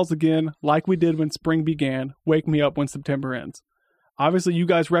out the bells again, like we did when spring began. Wake me up when September ends. Obviously, you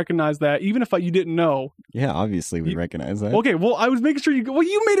guys recognize that, even if you didn't know. Yeah, obviously we recognize that. Okay, well, I was making sure you. Well,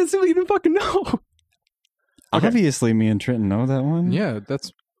 you made it seem like you didn't fucking know. Okay. Obviously, me and Trenton know that one. Yeah,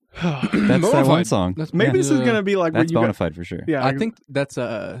 that's That's that one song. Maybe this is gonna be like That's where you bona fide for sure. Yeah, I think that's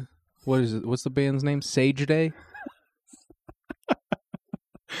what is it? What's the band's name? Sage Day.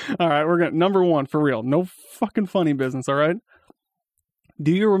 All right, we're gonna number 1 for real. No fucking funny business. All right.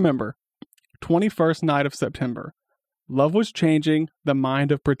 Do you remember 21st night of September? Love was changing the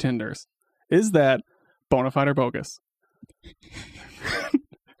mind of pretenders. Is that bona fide or bogus?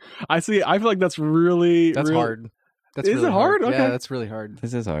 I see. I feel like that's really Hard. That's Is really it hard? Okay. Yeah, that's really hard.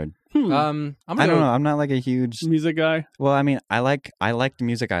 This is hard. I'm gonna I don't know. I'm not like a huge. music guy. Well, I mean, I like the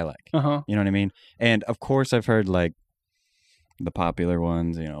music I like. Uh-huh. You know what I mean? And of course, I've heard like the popular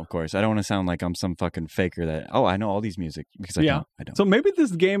ones. You know, of course, I don't want to sound like I'm some fucking faker that I know all these music because I don't. I don't. So maybe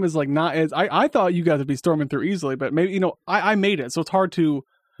this game is like not as I thought you guys would be storming through easily, but maybe I made it, so it's hard to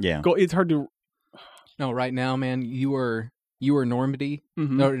go. It's hard to. No, right now, man, you are Normandy.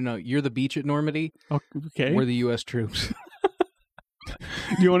 Mhm. No, you're the beach at Normandy. Okay. We're the U.S. troops.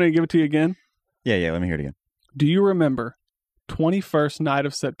 Do you want to give it to you again? Yeah. Let me hear it again. Do you remember 21st night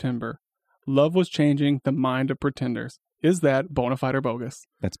of September? Love was changing the mind of pretenders. Is that bona fide or bogus?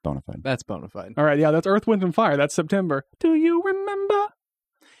 That's bona fide. That's bona fide. All right, yeah, that's Earth, Wind, and Fire. That's September. Do you remember?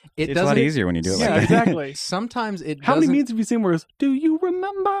 It's a lot easier when you do it Yeah, like that. exactly. Sometimes it How doesn't. many memes have you seen where it's, do you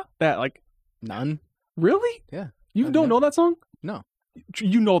remember? That, like, None. really? Yeah. You I've don't never- know that song? No.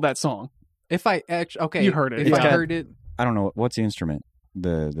 You know that song. If I actually okay, You heard it. If It's I got- heard it, I don't know what's the instrument.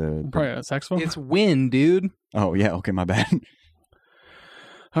 The Probably a saxophone. it's wind, dude. Oh yeah. Okay, my bad.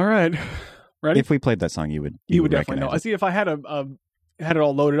 All right. Ready? If we played that song, you would definitely know. I recognize see. If I had had it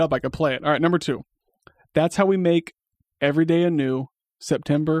all loaded up, I could play it. All right, number 2. That's how we make every day anew.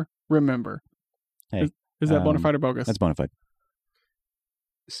 September, remember. Hey, is that bona fide or bogus? That's bona fide.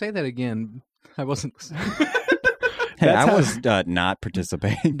 Say that again. I wasn't listening. Hey, That's I how- was not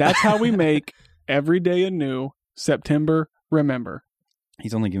participating. That's how we make every day anew. September, remember.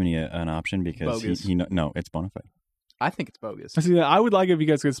 He's only giving you an option because Bogus. no, it's bona fide. I think it's bogus. I see. I would like if you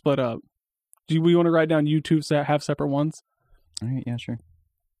guys could split up. Do we want to write down you two have separate ones? All right, yeah, sure.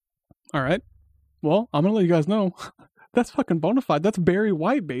 All right. Well, I'm gonna let you guys know. That's fucking bona fide. That's Barry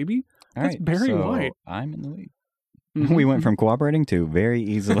White, baby. All That's right, Barry so White. I'm in the lead. Mhm. We went from cooperating to very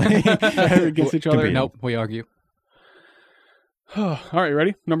easily against each other. competing. Nope, we argue. All right, you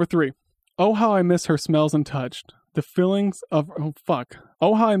ready? Number 3. Oh, how I miss her smells and touch. The feelings of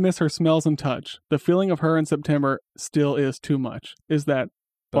Oh, how I miss her smells and touch. The feeling of her in September still is too much. Is that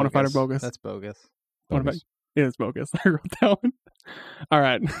bona fide or bogus? That's bogus. What about it? Is bogus. I wrote that one. All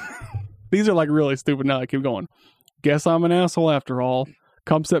right. These are like really stupid now. I keep going. Guess I'm an asshole after all.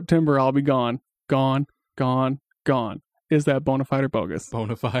 Come September, I'll be gone. Gone, gone, gone. Is that bona fide or bogus?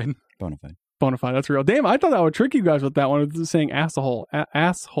 Bonafide. Bonafide. Bona fide, that's real. Damn, I thought that would trick you guys with that one. It's saying asshole.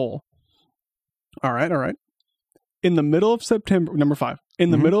 Asshole. All right. In the middle of September, number 5.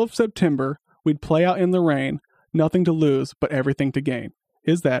 In the middle of September, we'd play out in the rain. Nothing to lose, but everything to gain.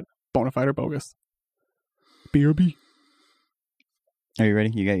 Is that bona fide or bogus? BRB. Are you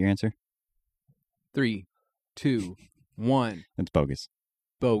ready? You got your answer? 3, 2, 1. It's bogus.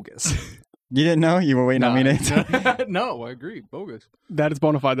 Bogus. You didn't know? You were waiting on me to answer? No, I agree. Bogus. That is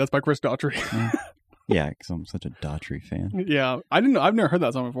bona fide. That's by Chris Daughtry. Yeah, because I'm such a Daughtry fan. Yeah, I didn't know. I've never heard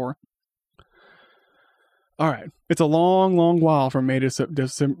that song before. All right. It's a long, long while from May to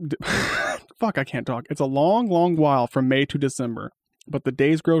December. Fuck, I can't talk. It's a long, long while from May to December, but the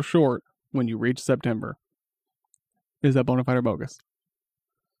days grow short when you reach September. Is that bona fide or bogus?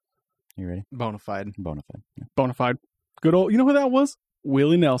 You ready? Bonafide. Bonafide. Yeah. Bona fide. Good old, you know who that was?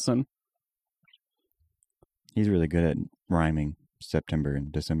 Willie Nelson. He's really good at rhyming September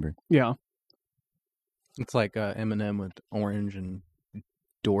and December. Yeah. It's like Eminem with Orange and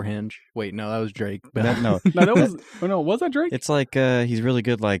Door Hinge. Wait, no, that was Drake. No, No, that was, oh no, was that Drake? it's like he's really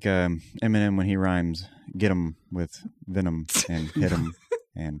good like Eminem when he rhymes. Get him with venom and hit him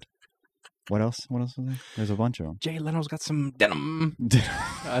and what else? What else was there? There's a bunch of them. Jay Leno's got some denim.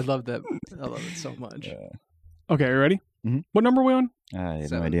 I love that. I love it so much. Okay, are you ready? Mhm. What number are we on? I have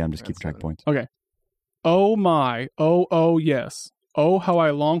 7. no idea. I'm just That's keeping track of 7. points. Okay. Oh my, oh yes. Oh, how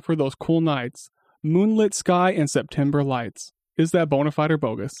I long for those cool nights. Moonlit sky and September lights. Is that bona fide or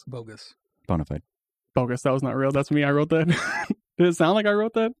bogus? Bogus. Bonafide. Bogus. That was not real. That's me. I wrote that. Did it sound like I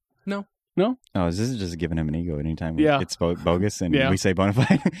wrote that? No. No? Oh, is this just giving him an ego anytime Yeah. it's bogus and Yeah. we say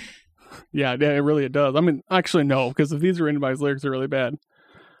bonafide? Yeah, it does. I mean, actually, no, because if these are anybody's lyrics, they're really bad.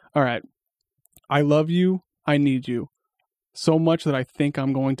 All right. I love you. I need you. So much that I think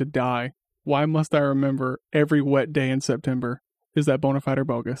I'm going to die. Why must I remember every wet day in September? Is that bona fide or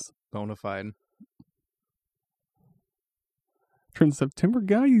bogus? Bonafide. You're the September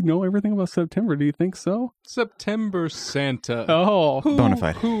guy? You know everything about September. Do you think so? September Santa. Oh,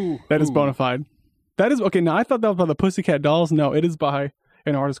 Bonafide. that is bona fide. That is, okay, now I thought that was by the Pussycat Dolls. No, it is by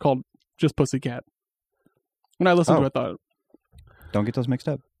an artist called just Pussycat. When I listened to it, I thought, Don't get those mixed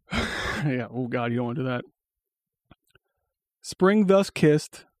up. yeah, oh God, you don't want to do that. Spring thus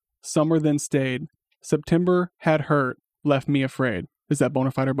kissed, summer then stayed. September had hurt, left me afraid. Is that bona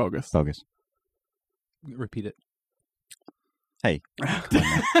fide or bogus? Bogus. Repeat it. Hey.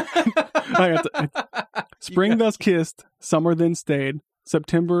 Spring thus kissed, summer then stayed.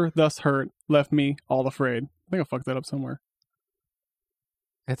 September thus hurt, left me all afraid. I think I fucked that up somewhere.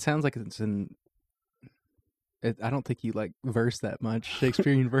 It sounds like it's in. I don't think you like verse that much,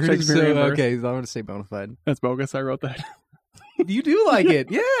 Shakespearean verse. Shakespearean verse. Okay, so I'm going to say bonafide. That's bogus. I wrote that. You do like it,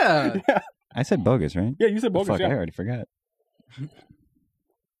 yeah. I said bogus, right? Yeah, you said bogus. Fuck, Yeah. I already forgot.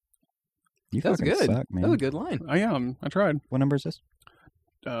 You That was fucking good. suck, man. That was a good line. I am. I tried. What number is this?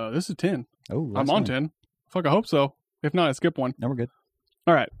 This is 10. Oh, I'm last on one. 10. Fuck, I hope so. If not, I skip one. No, we're good.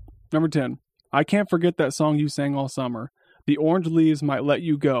 All right. Number 10. I can't forget that song you sang all summer. The orange leaves might let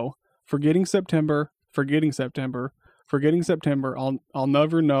you go. Forgetting September. Forgetting September. Forgetting September. I'll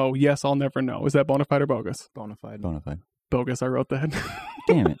never know. Yes, I'll never know. Is that bona fide or bogus? Bonafide. Bonafide. Bogus. I wrote that.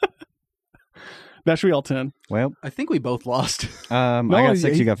 Damn it. That should be all 10. Well, I think we both lost. I got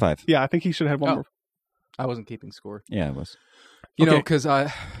 6, you got 5. Yeah, I think he should have had one Oh. more. I wasn't keeping score. Yeah, it was. You know, Okay. because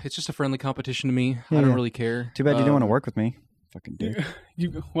it's just a friendly competition to me. I Yeah. don't really care. Too bad you didn't want to work with me. Fucking dick.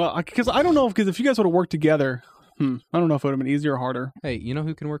 Because I don't know, because if you guys would have worked together, I don't know if it would have been easier or harder. Hey, you know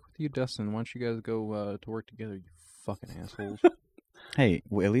who can work with you? Dustin. Why don't you guys go to work together, you fucking assholes. Hey,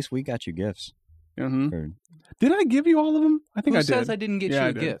 well, at least we got you gifts. Mm-hmm. Or- Did I give you all of them? I think Who I did. says I didn't get Yeah, you I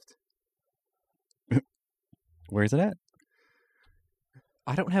a did. gift? Where's it at?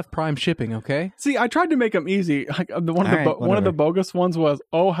 I don't have Prime shipping, okay? See, I tried to make them easy. Like one of All right, one of the whatever. bogus ones was,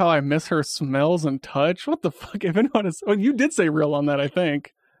 "Oh, how I miss her smells and touch." What the fuck? If anyone is, well, you did say real on that, I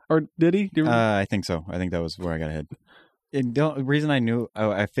think, or did he? Do you remember? I think so. I think that was where I got ahead. The reason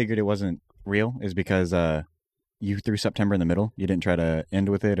I figured it wasn't real is because you threw September in the middle. You didn't try to end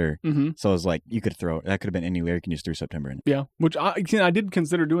with it, or so it was like you could throw it. That could have been any lyric, and you just threw September in it. Yeah, which I did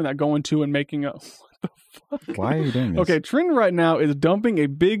consider doing that, going to and making a. What the fuck? Why are you doing this? Okay, Trin right now is dumping a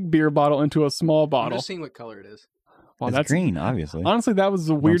big beer bottle into a small I'm bottle. just seeing what color it is. Wow, it's that's green, obviously. honestly, that was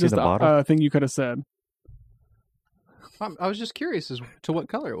the see weirdest the bottle? thing you could have said. I was just curious as to what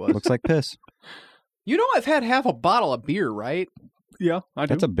color it was. Looks like piss. You know, I've had half a bottle of beer, right? Yeah, I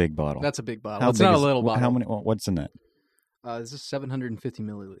do. That's a big bottle. That's a big bottle. How It's big not a is- little bottle. How many? What's in that? This is 750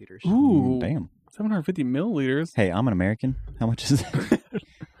 milliliters. Ooh, Damn. 750 milliliters. Hey, I'm an American. How much is that?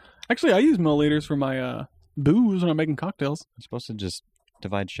 Actually, I use milliliters for my booze when I'm making cocktails. You're supposed to just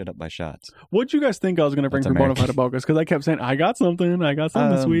divide shit up by shots. What'd you guys think I was going to bring That's for Bonafide American. Bogus? Because I kept saying, I got something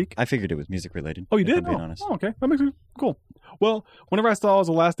this week. I figured it was music related. Oh, you if did? I'm being honest. Oh, okay. That makes me cool. Well, whenever I saw it was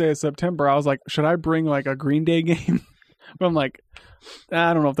the last day of September, I was like, should I bring like a Green Day game? But I'm like,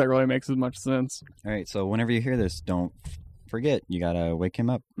 I don't know if that really makes as much sense. All right, so whenever you hear this, don't forget, you gotta wake him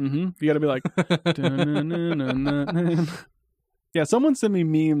up. Mm-hmm. You got to be like, dun-dun-dun-dun-dun-dun. Yeah, someone sent me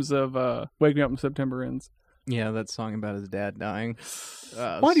memes of waking up when September ends. Yeah, that song about his dad dying.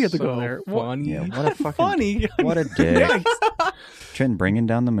 Why do you have to go there? Funny. Yeah, what a fucking Funny. what a dick. Trent bringing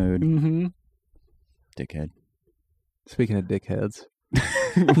down the mood. Mm-hmm. Dickhead. Speaking of dickheads,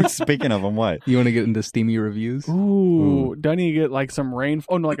 Speaking of them, what? you want to get into steamy reviews? Ooh, doesn't he get like some rain?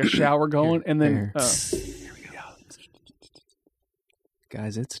 Oh no, like a shower going, and then Here we go.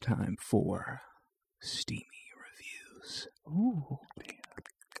 Guys, it's time for steamy reviews. ooh,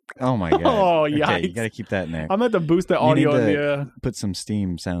 Oh my god. Oh, Okay, yikes. you gotta keep that in there. I'm at to boost the audio in need the. Put some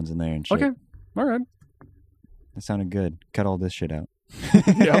steam sounds in there and shit. Okay, all right. That sounded good. Cut all this shit out.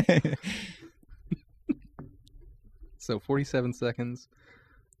 Yeah. So 47 seconds.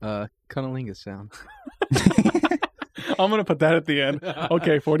 Cunnilingus sound. I'm gonna put that at the end.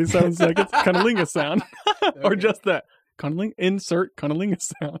 Okay, 47 seconds. Cunnilingus sound, or just that. Insert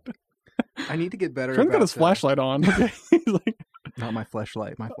cunnilingus sound. I need to get better. Trent's got about his flashlight on. Okay, he's like, Not my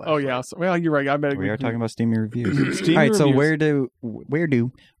flashlight. My flashlight. oh yeah. So, well, you're right. I better. We are talking about steamy reviews. Steamy all right, so reviews.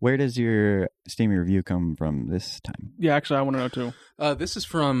 where does your steamy review come from this time? Yeah, actually, I want to know too. This is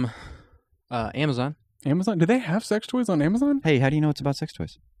from Amazon. Amazon? Do they have sex toys on Amazon? Hey, how do you know it's about sex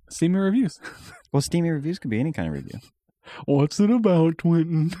toys? Steamy reviews. Well, steamy reviews could be any kind of review. What's it about,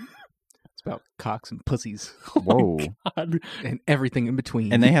 Twinton? It's about cocks and pussies Whoa. God. and everything in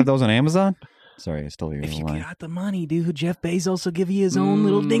between. And they have those on Amazon? Sorry, I stole your if you line. got the money, dude, Jeff Bezos will give you his own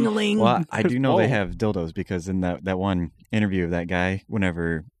little ding-a-ling. Well, I do know they Whoa. have dildos because in that one interview of that guy,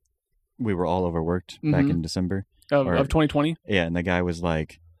 whenever we were all overworked back in December. Of Or- 2020? Yeah, and the guy was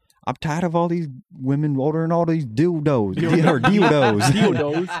like, I'm tired of all these women ordering all these dildos. Or dildos.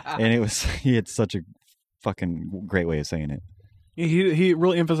 Dildos. And it was, he had such a fucking great way of saying it. He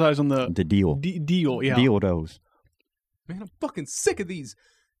really emphasized on the The deal. deal. Yeah. Dildos. Man, I'm fucking sick of these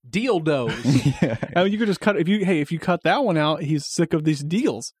dildos. Yeah. Oh, you could just cut if you cut that one out. He's sick of these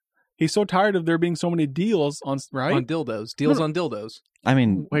deals. He's so tired of there being so many deals on right. On dildos. Deals on dildos. I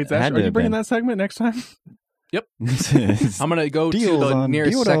mean, Wait, it had are to you have bringing been. that segment next time? I'm gonna go to Deals the on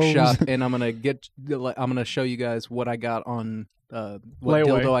nearest sex dildos. shop and I'm gonna show you guys what I got on what Layaway.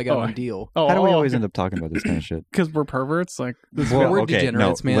 dildo I got Oh. on deal. Oh, How do we always end up talking about this kind of shit? Because we're perverts. Like this. Well, guy- we're okay,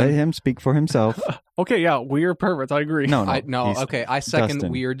 degenerates, no, man. let him speak for himself. okay, yeah, we're perverts. I agree. No, No, he's- okay. I second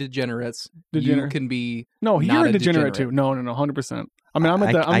Dustin. we are degenerates. You Degenerate. can be no, not you're a a degenerate degenerate. too. No, 100%. I mean, I'm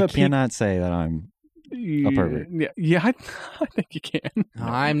at the. I'm I the peak- cannot say that I'm. a pervert. Yeah, I think you can.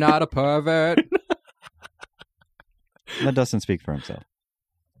 I'm not a pervert. Let Dustin speak for himself.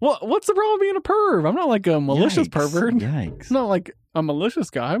 What's the problem with being a perv? I'm not like a malicious Yikes. pervert. Yikes. It's not like a malicious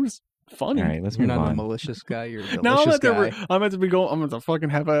guy. I'm just funny. All right, let's You're move not a on. malicious guy, you're a Now delicious guy. I'm going to fucking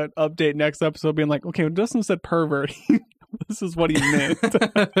have an update next episode being like, okay, when Dustin said pervert, this is what he meant.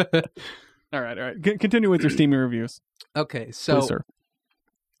 all right. Continue with your steamy reviews. Okay, so Please, sir.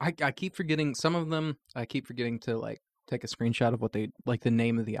 I keep forgetting some of them. I keep forgetting to like take a screenshot of what they like the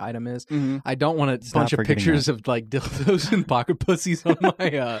name of the item is. Mm-hmm. I don't want a Stop bunch of forgetting pictures of like dildos and pocket pussies on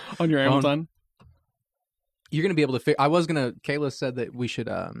my On your phone. Amazon? You're gonna be able to. I was gonna. Kayla said that we should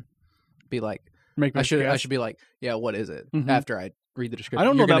be like. Make me I should guess. be like, yeah. What is it? Mhm. After I read the description. I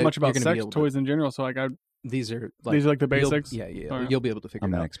don't know You're that gonna- much you're about gonna be sex able to- toys in general, so like These are these are like the basics. Yeah. All right. You'll be able to figure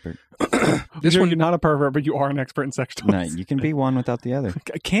I'm it an out. expert. This you're one, not a pervert, but you are an expert in sex toys. No, you can be one without the other.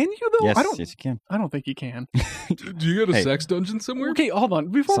 Can you though? Yes, yes, you can. I don't think you can. do you got a Hey. sex dungeon somewhere? Okay, hold on.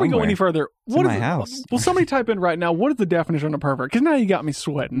 Before we go Somewhere. any further, It's in my is- house. Will somebody type in right now? What is the definition of pervert? Because now you got me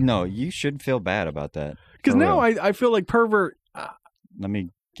sweating. No, you should feel bad about that. Because For now real. I feel like pervert. Let me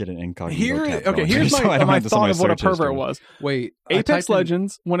get an incognito Here, tab okay. going Here's so I my don't my have to thought my of what a search pervert history. was. Wait, I Apex typed in-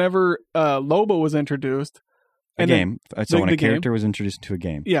 Legends. Whenever Loba was introduced, A and then- game. So when the a game. character was introduced to a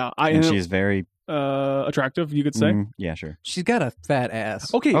game, yeah, and she's very attractive. You could say. yeah, sure. She's got a fat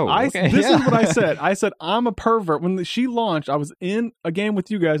ass. Okay, Oh, okay, this yeah. is what I said. I said I'm a pervert. When she launched, I was in a game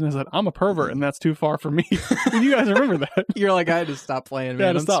with you guys, and I said I'm a pervert, and that's too far for me. You guys remember that? You're like, I had to stop playing. Yeah,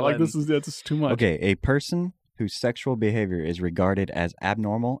 Man. to I'm stop. Like sweating. this is too much. Okay, a person whose sexual behavior is regarded as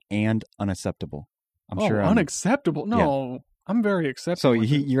abnormal and unacceptable. I'm Oh, sure. unacceptable. No, I'm very accepting. So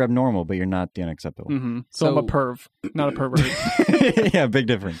you're abnormal, but you're not the unacceptable. Mm-hmm. So I'm a perv, not a pervert. Yeah, big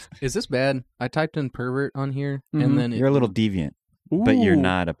difference. Is this bad? I typed in pervert on here, Mhm. and then You're a little deviant, but you're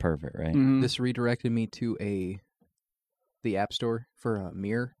not a pervert, right? Mhm. This redirected me to the App Store for a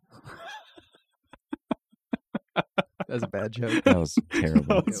mirror. That's a bad joke. That was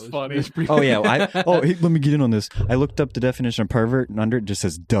terrible. That's funny. Oh yeah. Hey, let me get in on this. I looked up the definition of pervert, and under it just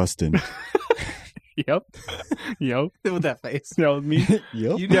says Dustin. Yep. With that face. Yeah, with me.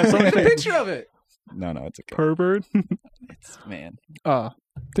 Yep. You Yeah, take a someone- picture of it. No, it's okay. Pervert. Man, Yeah.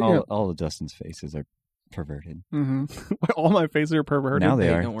 all of Dustin's faces are perverted. Mm-hmm. All my faces are perverted. Now they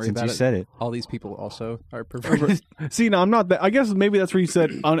Hey, are. don't worry Since about you it. said it. All these people also are perverted. See, now I'm not that. I guess maybe that's where you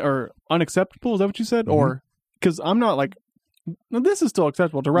said or unacceptable. Is that what you said? Mhm. Or because I'm not like this is still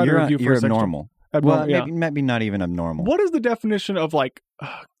acceptable to write a review for You're a sexual- abnormal. abnormal. Well, Yeah. maybe not even abnormal. What is the definition of like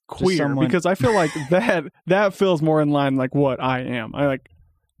queer? someone- Because I feel like that feels more in line like what I am. I like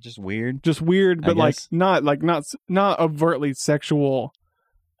Just weird. just weird, I but guess. not overtly sexual.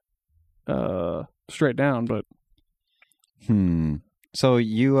 Straight down, but So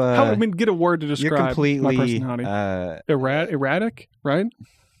you how get a word to you're describe my completely personality. Erratic, right?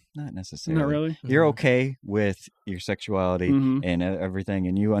 not necessarily. Not really. You're okay with your sexuality Mhm. and everything,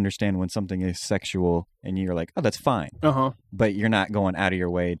 and you understand when something is sexual, and you're like, oh, that's fine. Uh-huh. But you're not going out of your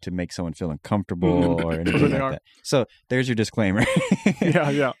way to make someone feel uncomfortable Mhm. or Sure anything they like are. that. So there's your disclaimer.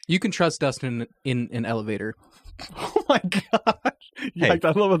 Yeah. You can trust Dustin in an elevator. Oh my gosh. Yeah, Hey. like,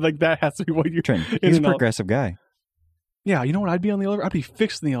 I love it. Like that has to be what you're Trent, in he's a an ele- progressive guy. Yeah, you know what? I'd be on the elevator. I'd be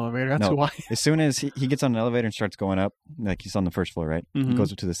fixed in the elevator. That's No. why. As soon as he gets on an elevator and starts going up, like he's on the first floor, right? He Mhm.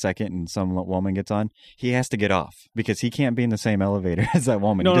 goes up to the second, and some woman gets on. He has to get off because he can't be in the same elevator as that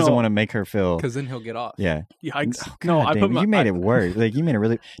woman. No, he doesn't no. want to make her feel. Because then he'll get off. Yeah. Yikes. Oh, No, God I damn put it. my. You made it worse. Like you made it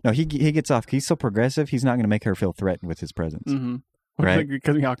really. No, he gets off. He's so progressive. He's not going to make her feel threatened with his presence. Mm-hmm. Right.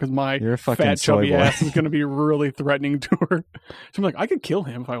 Because my You're a fucking fat soy chubby boy. ass is going to be really threatening to her. So I'm like, I could kill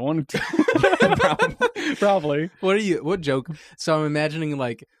him if I wanted to. Probably. What joke? So I'm imagining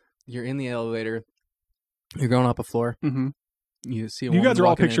like you're in the elevator, you're going up a floor, Mm-hmm. you see a You woman guys are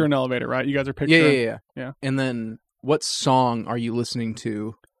all walking picturing in. an elevator, right? You guys are picturing. Yeah. And then what song are you listening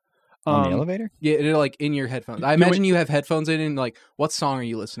to? On the elevator? Yeah, like in your headphones. I You know imagine you have headphones in, and like, what song are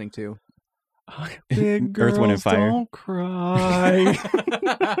you listening to? Big Earth, Wind, and girls Fire. don't cry.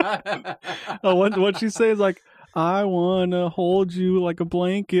 What she says like, I want to hold you like a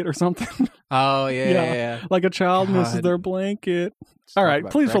blanket or something. Oh yeah. Like a child misses God. their blanket. Let's All talk right,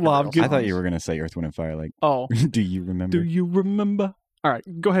 about please, for Cracker love, Barrel give- I thought songs. you were going to say Earth, Wind, and Fire. Like, Oh, do you remember? do you remember? All right,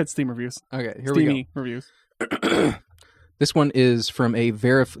 go ahead, Steam reviews. Okay, here we Steamy reviews. go. This one is from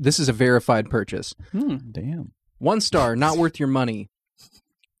this is a verified purchase. Damn. 1 star, not worth your money.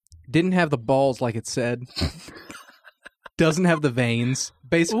 Didn't have the balls like it said. Doesn't have the veins.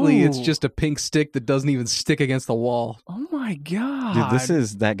 Basically, it's Ooh. just a pink stick that doesn't even stick against the wall. Oh my god, Dude, this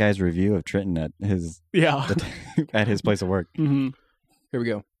is that guy's review of Trenton at his at his place of work. Mm-hmm. Here we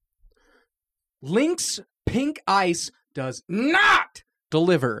go. Lynx Pink Ice does not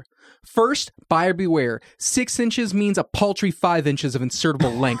deliver. First, buyer beware. 6 inches means a paltry 5 inches of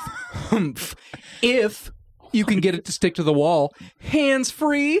insertable length. Humph. If you can get it to stick to the wall, hands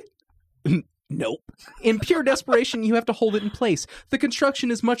free. Nope. In pure desperation, you have to hold it in place. The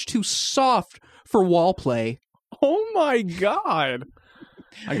construction is much too soft for wall play Oh my god,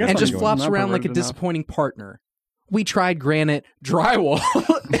 I guess and I'm just going flops not around like a perverted enough. disappointing partner. We tried granite drywall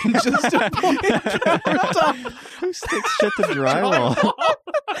and just a countertop. Who sticks shit to drywall?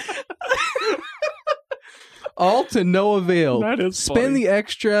 All to no avail. That is Spend funny. the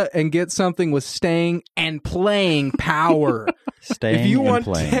extra and get something with staying and playing power. Staying If you and want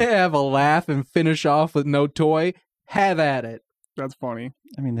playing. to have a laugh and finish off with no toy, have at it. That's funny.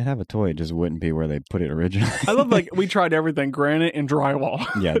 I mean, they'd have a toy. It just wouldn't be where they put it originally. I love like we tried everything: granite and drywall.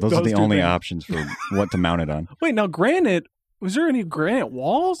 Yeah, those are the two only things. options for what to mount it on. Wait, now granite. Was there any granite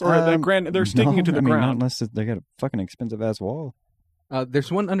walls, or the granite? They're sticking no, it to the I mean, not ground. unless they got a fucking expensive ass wall.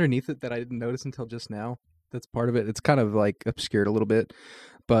 There's one underneath it that I didn't notice until just now. That's part of it. It's kind of like obscured a little bit.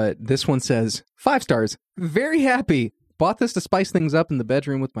 But this one says 5 stars. Very happy. Bought this to spice things up in the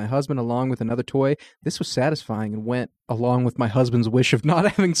bedroom with my husband along with another toy. This was satisfying and went along with my husband's wish of not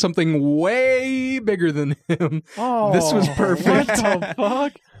having something way bigger than him. Oh, This was perfect. What the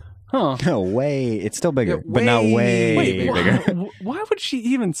fuck? Huh? No, way. It's still bigger, Yeah, but not way way Wait, bigger. why would she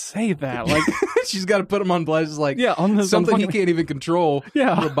even say that? Like, She's got to put him on blast. It's like yeah, on this something on he fucking- can't even control.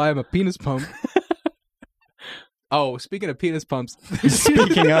 Yeah. I'm gonna buy him a penis pump. Oh, speaking of penis pumps,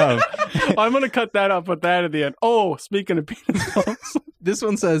 Speaking of, I'm gonna cut that up. Put that at the end. Oh, speaking of penis pumps. this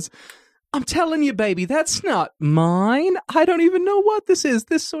one says, I'm telling you, baby, that's not mine. I don't even know what this is.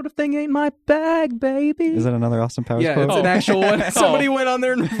 This sort of thing ain't my bag, baby. Is that another Austin Powers Yeah, quote? it's an actual one. Somebody went on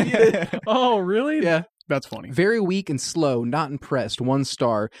there and reviewed it. Oh, really? Yeah. That's funny. Very weak and slow, not impressed, 1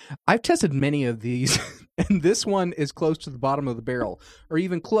 star. I've tested many of these, and this one is close to the bottom of the barrel, or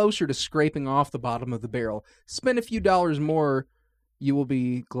even closer to scraping off the bottom of the barrel. Spend a few dollars more, you will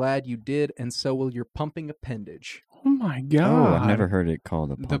be glad you did, and so will your pumping appendage. Oh, my God. Oh, I've never heard it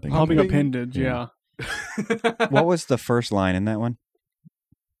called a pumping. Pumping appendage. appendage, yeah. What was the first line in that one?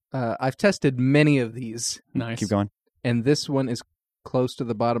 I've tested many of these, Nice. Keep going. and this one is close to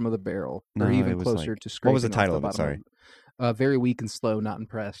the bottom of the barrel, No, or it even was closer like- to scraping what was the off title of it? bottom Sorry. Very weak and slow, not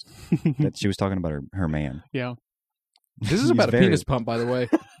impressed. That she was talking about her man. Yeah. This is He's about a very- penis pump, by the way.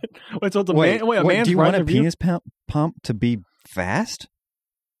 Wait, so it's a Wait, man? Wait, a what, man's do you want a review? penis pump to be fast?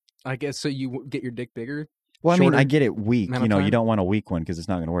 I guess so you get your dick bigger. Well, I mean, Shorter I get it weak. amount of You know, time? you don't want a weak one because it's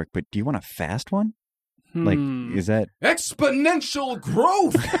not going to work. But do you want a fast one? Like, is that? Exponential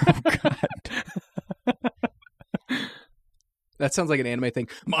growth! That sounds like an anime thing.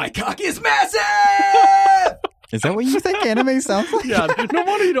 My cock is massive! Is that what you think anime sounds like? Yeah, no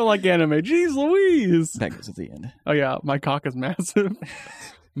wonder you don't like anime. Jeez Louise. That goes at the end. Oh, yeah, my cock is massive.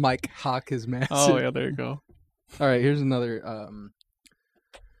 Mike Hawk is massive. Oh, yeah, there you go. All right, here's another.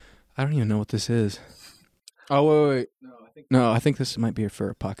 I don't even know what this is. Oh, wait. No, I think this might be for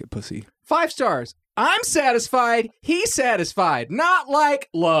a pocket pussy. 5 stars. I'm satisfied. He's satisfied. Not like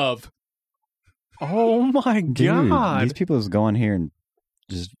love. Oh, my Dude, God. these people just go on here and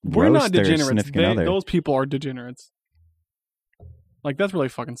just We're roast not their degenerates. significant other. Those people are degenerates. Like, that's really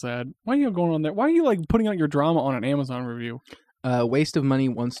fucking sad. Why are you going on there? Why are you, like, putting out your drama on an Amazon review? Waste of money,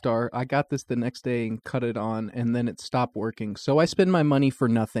 1 star. I got this the next day and cut it on, and then it stopped working. So I spend my money for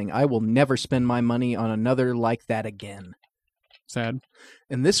nothing. I will never spend my money on another like that again. Sad.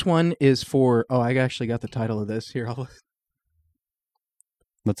 And this one is for. Oh, I actually got the title of this.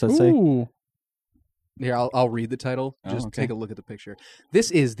 What's that say? Ooh. I'll read the title. Just okay. take a look at the picture.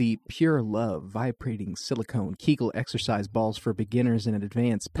 This is the Pure Love Vibrating Silicone Kegel Exercise Balls for Beginners and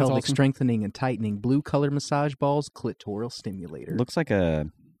Advanced Pelvic awesome. Strengthening and Tightening Blue Color Massage Balls Clitoral Stimulator. Looks like a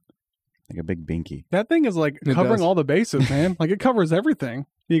big binky. That thing is, like, It covering does. all the bases, man. Like, it covers everything.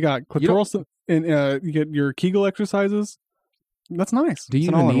 You got clitoral, and you get your Kegel exercises. That's nice. Do you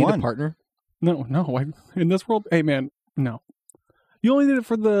It's an even need a all-in-one. partner? No. In this world, hey, man, no. You only need it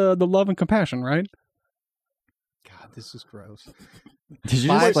for the love and compassion, right? God, this is gross. Did you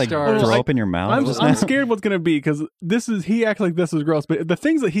 5 just like stars. throw up in your mouth? I'm scared what's going to be because he acts like this is gross, but the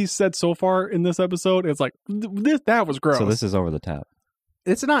things that he's said so far in this episode, it's like, that was gross. So this is over the top.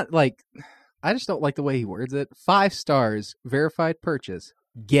 It's not like. I just don't like the way he words it. 5 stars, verified purchase.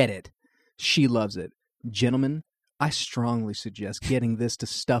 Get it. She loves it. Gentlemen, I strongly suggest getting this to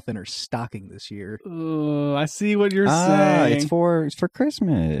stuff in her stocking this year. I see what you're saying. It's for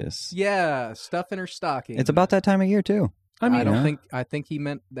Christmas. Yeah, stuff in her stocking. It's about that time of year too. I mean, I think he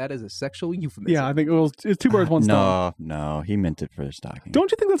meant that as a sexual euphemism. yeah, I think it's 2 birds, 1 stone. No, he meant it for the stocking.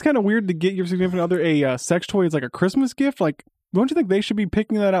 Don't you think that's kind of weird to get your significant other a sex toy as like a Christmas gift? Like, don't you think they should be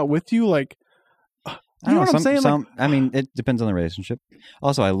picking that out with you? Like, you know what I'm saying? Like, I mean, it depends on the relationship.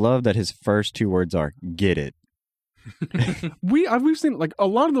 Also, I love that his first 2 words are "get it." we've seen like a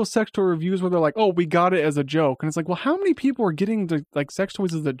lot of those sex toy reviews where they're like, "Oh, we got it as a joke," and it's like, well, how many people are getting like sex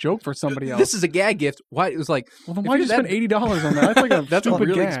toys as a joke for somebody else? This is a gag gift. Why? It was like, well, then if why you're did you spend $80 on that? That's like a that's a stupid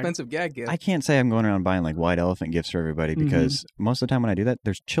really gag. expensive gag gift. I can't say I'm going around buying like white elephant gifts for everybody because most of the time when I do that,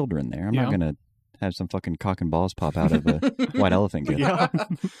 there's children there. I'm not gonna have some fucking cock and balls pop out of a white elephant gift. Yeah,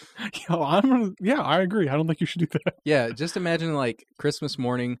 I agree. I don't think you should do that. Yeah, just imagine like Christmas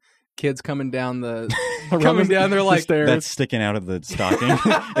morning, kids coming down the Coming down. They're the like, stairs. That's sticking out of the stocking.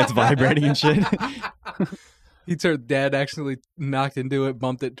 It's vibrating and shit. Dad actually knocked into it,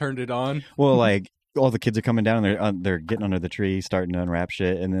 bumped it, turned it on. Well, like all the kids are coming down and they're getting under the tree, starting to unwrap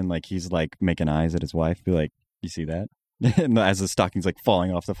shit, and then like he's like making eyes at his wife, be like, "You see that?" And as the stocking's like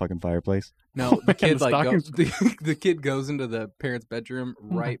falling off the fucking fireplace. No, the kid The like goes, stockings- the kid goes into the parents' bedroom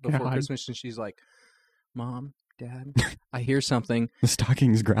right before God. Christmas, and she's like, "Mom, Dad, I hear something. The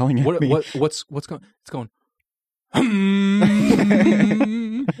stocking's growling at me. What's going? It's going."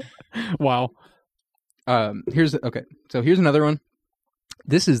 Wow. Here's another one.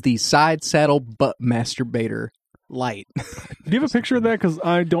 This is the side saddle butt masturbator light. Do you have a picture of that? Because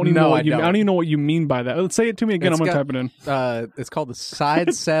I don't even know what you. I don't even know what you mean by that. Let's say it to me again. I'm gonna type it in. It's called the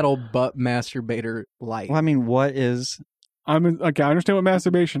side saddle butt masturbator light. Well, I mean, what is? Okay. I understand what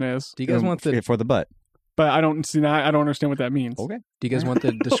masturbation is, Do you guys want the? for the butt? but I don't see. I don't understand what that means. Okay. Do you guys want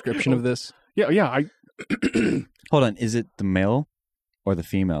the description of this? Yeah. Hold on. Is it the male or the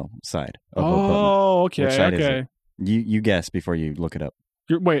female side of a butt Oh, okay, Which side is okay. it? You guess before you look it up.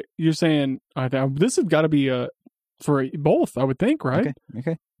 You're saying this has got to be for both, I would think, right?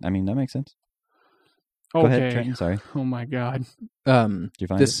 Okay. I mean, that makes sense. Okay. Go ahead, Trenton. Sorry. Oh my God. Did you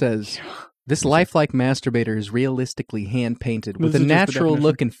find This it? says, this lifelike masturbator is realistically hand-painted with This a is just the natural definition.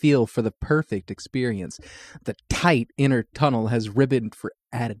 look and feel for the perfect experience. The tight inner tunnel has ribbon for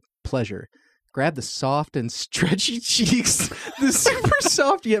added pleasure. Grab the soft and stretchy cheeks. The super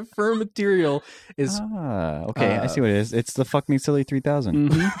soft yet firm material is... Okay. I see what it is. It's the Fuck Me Silly 3000.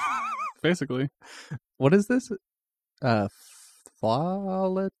 Mhm. Basically. What is this?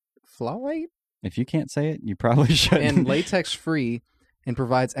 Flawlite? If you can't say it, you probably shouldn't. And latex-free, and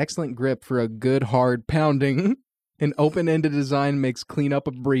provides excellent grip for a good hard pounding. An open-ended design makes cleanup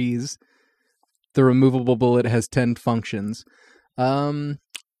a breeze. The removable bullet has 10 functions.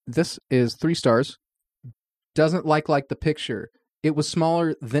 This is 3 stars. Doesn't like the picture. It was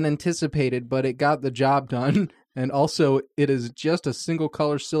smaller than anticipated, but it got the job done. And also, it is just a single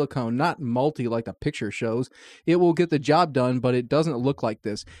color silicone, not multi like the picture shows. It will get the job done, but it doesn't look like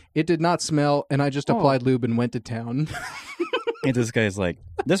this. It did not smell, and I just applied lube and went to town. And this guy's like,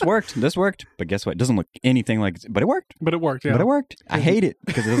 this worked. But guess what? It doesn't look anything like but it worked. But it worked, yeah. But it worked. I hate it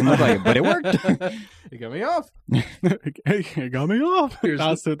because it doesn't look like it, but it worked. You got me off. It got me off.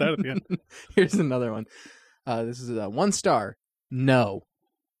 I'll say that at the end. Here's another one. This is a 1 star. No.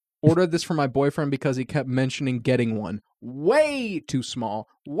 Ordered this for my boyfriend because he kept mentioning getting one. Way too small.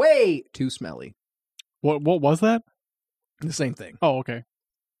 Way too smelly. What was that? The same thing. Oh, okay.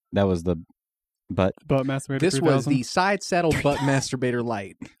 That was the butt But masturbator. This was 3000? the side saddle butt masturbator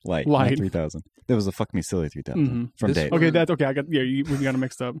light. light, Light. not 3000. That was the Fuck Me Silly 3000 Mhm. from This Dave. Okay, that's okay. We got it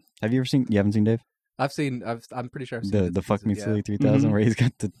mixed up. Have you ever seen? You haven't seen Dave? I'm pretty sure I've seen The Fuck Me yeah. Silly 3000 Mhm. where he's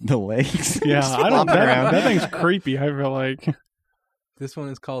got the legs. Yeah, Just I don't. flopping around. That thing's creepy. I feel like. This one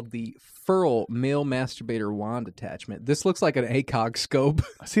is called the Furl Male Masturbator Wand Attachment. This looks like an ACOG scope.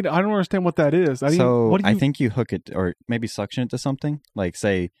 See, I don't understand what that is. I think you hook it or maybe suction it to something. Like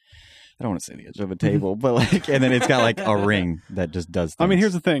say, I don't want to say the edge of a table, but like, and then it's got like a ring that just does things. I mean,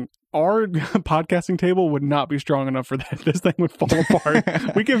 here's the thing. Our podcasting table would not be strong enough for that. This thing would fall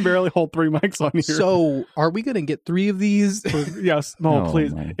apart. We can barely hold 3 mics on here. So, are we going to get 3 of these? Yes. No, Oh,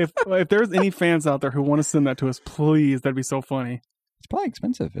 please. my. If there's any fans out there who want to send that to us, please. That'd be so funny. It's probably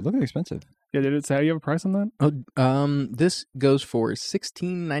expensive. It looks expensive. Yeah, did it say you have a price on that? This goes for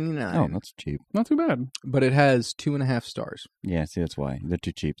 $16.99. Oh, that's cheap. Not too bad. But it has 2.5 stars. Yeah, see, that's why they're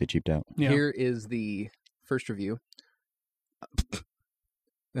too cheap. They cheaped out. Yeah. Here is the first review.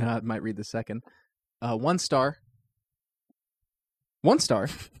 And I might read the second. 1 star. 1 star.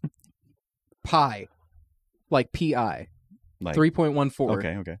 Pi. Like P-I. Like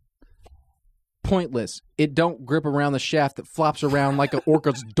 3.14. Okay. Pointless. It don't grip around the shaft that flops around like an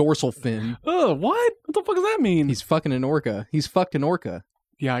orca's dorsal fin. Oh, what? What the fuck does that mean? He's fucking an orca. He's fucked an orca.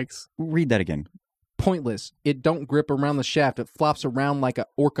 Yikes. Read that again. Pointless. It don't grip around the shaft. It flops around like an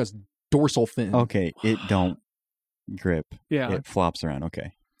orca's dorsal fin. Okay, it don't grip. Yeah. It flops around.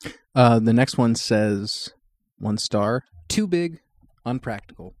 Okay. The next one says 1 star. Too big.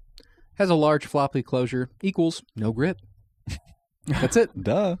 Unpractical. Has a large floppy closure. Equals no grip. That's it.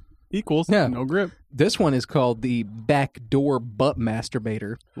 Duh. Equals Yeah. no grip. This one is called the backdoor butt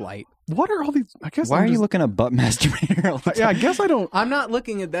masturbator light. What are all these? I guess. Why I'm are you just- looking at butt masturbator all the time? Yeah, I guess I don't. I'm not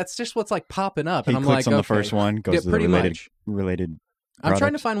looking at that's just what's like popping up, He and I'm clicks like, on the okay. first one, goes Yeah, to the pretty much. related I'm trying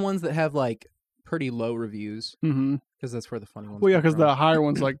to product. find ones that have like pretty low reviews Mm-hmm. because that's where the funny ones. Well, yeah, come because from. the higher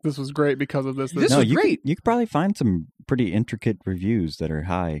one's like, this was great because of this. This no, was you great. You could probably find some pretty intricate reviews that are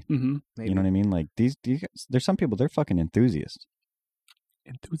high. Mm-hmm. Maybe. You know what I mean? Like these guys, there's some people, they're fucking enthusiasts.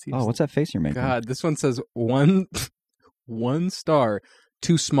 Enthusiast. Oh, what's that face you're making? God, this one says 1 star.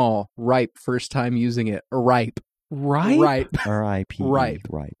 Too small. Ripe. First time using it. Ripe. Right? Ripe. R.I.P. Ripe.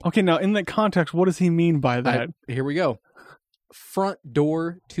 Ripe. Okay, now in that context, what does he mean by that? Here we go. Front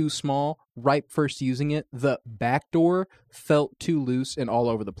door too small. Ripe first using it. The back door felt too loose and all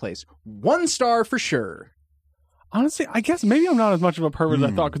over the place. 1 star for sure. Honestly, I guess maybe I'm not as much of a pervert as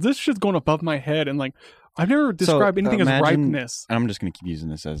I thought because this shit's going above my head and like I've never described anything as imagine- ripeness. And I'm just going to keep using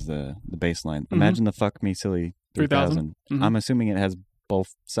this as the baseline. Imagine the Fuck Me Silly 3000. Mhm. I'm assuming it has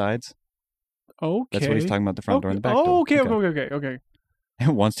both sides. Okay. That's what he's talking about, the front door and the back Oh, door. okay.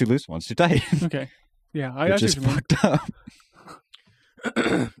 One's too loose, one's too tight. Okay. Yeah, I Which see is what you mean. fucked up.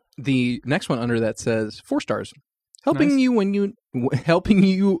 The next one under that says 4 stars. Helping Nice. you when you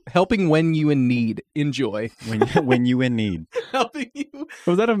helping when you in need. Enjoy. when you in need. Helping you.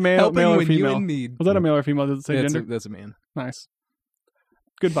 Was that a male Helping or when you female? in need. Was that a male or female? Does it say That's gender? that's a man. Nice.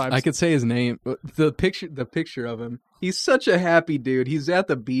 Good vibes. I could say his name. The picture of him. He's such a happy dude. He's at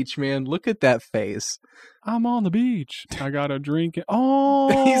the beach, man. Look at that face. I'm on the beach. I got a drink.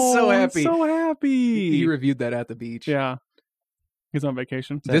 Oh, He's so happy. So happy. He reviewed that at the beach. Yeah. He's on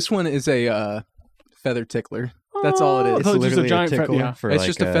vacation. This one is a feather tickler. That's all it is. It's just a literally giant tickler yeah. for It's like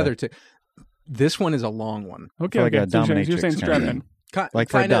just a feather tickler. This one is a long one. Okay, for like okay. a So you're dominatrix saying kind of strap thing. in. Like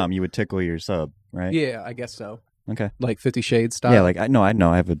for a Kinda- dom, you would tickle your sub, right? Yeah, I guess so. Okay. Like 50 Shades style. Yeah, like I know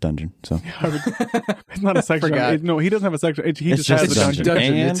I have a dungeon, so It's not a section. Forgot. No, he doesn't have a section. He it's just has just the a dungeon.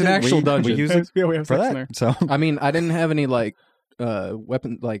 dungeon. Dungeon. It's an actual we dungeon. use it Yeah, we have for section that. there. So I mean, I didn't have any like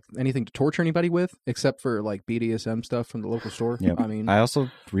weapon, like anything to torture anybody with, except for like BDSM stuff from the local store. Yep. I mean, I also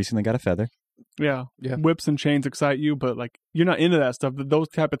recently got a feather. Yeah. Yeah. Whips and chains excite you, but like you're not into that stuff. But those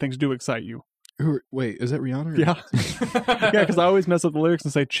type of things do excite you. wait, is that Rihanna? Yeah. Yeah, because I always mess up the lyrics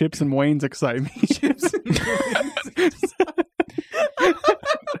and say chips and Wayne's excite me. Chips and wings.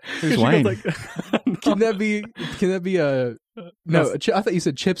 Who's She goes Wayne? like- Can that be a no? I thought you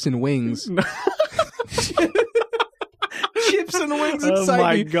said chips and wings. Chips and wings Oh excite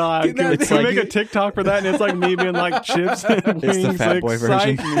my me. god! Can that Can we be- make a TikTok for that? And it's like me being like chips and wings It's the Fat Boy version.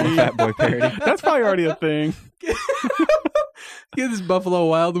 excite The me. Fat Boy parody. That's probably already a thing. Get this Buffalo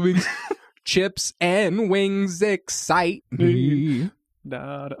Wild Wings. Chips and wings excite me.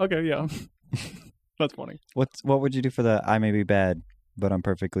 Okay, yeah. That's funny. What would you do for the I may be bad, but I'm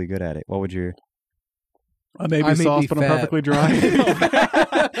perfectly good at it? What would your I may be I may soft, be but I'm fat. perfectly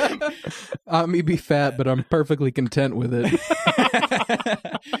dry. I may be fat, but I'm perfectly content with it.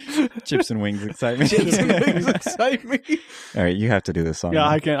 chips and wings excite me? Chips and wings excite me. All right, you have to do this song. Yeah,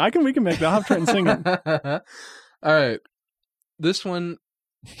 I can. We can make that. I'll have Trenton sing it. All right. This one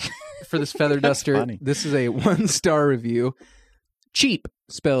for this feather That's duster. funny. This is a 1-star review. Cheap,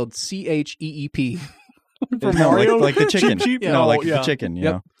 spelled CHEEP. For No, Mario, like the chicken. Cheap. No, like yeah. the chicken. You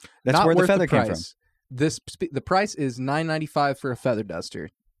Yep. know, that's Not where the worth feather came from. price. The price is $9.95 for a feather duster.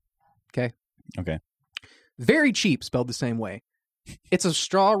 Okay. Okay. Very cheap, spelled the same way. It's a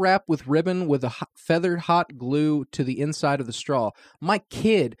straw wrap with ribbon with a feathered hot glue to the inside of the straw. My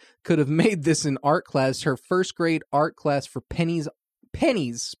kid could have made this in art class, her first grade art class for pennies.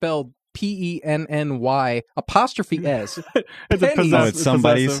 Pennies spelled PENNY apostrophe S. It's a Pennies. possessive. Oh, it's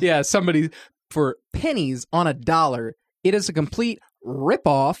somebody's? possessive. Yeah, somebody for pennies on $1. It is a complete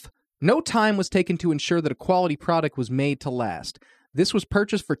ripoff. No time was taken to ensure that a quality product was made to last. This was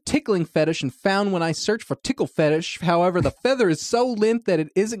purchased for tickling fetish and found when I searched for tickle fetish. However, the feather is so limp that it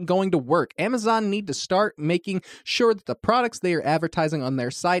isn't going to work. Amazon need to start making sure that the products they are advertising on their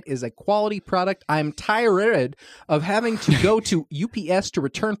site is a quality product. I'm tired of having to go to UPS to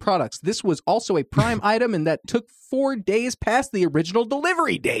return products. This was also a Prime item and that took 4 days past the original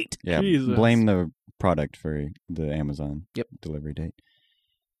delivery date. Yeah, Jesus. blame the product for the Amazon Yep. delivery date.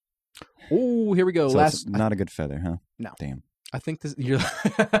 Oh, here we go. So Last it's not a good feather, huh? No. Damn. I think this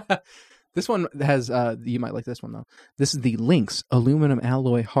this one has you might like this one though. This is the Lynx aluminum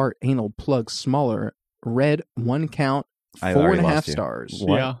alloy heart anal plug smaller red 1 count I 4.5 already lost you. stars.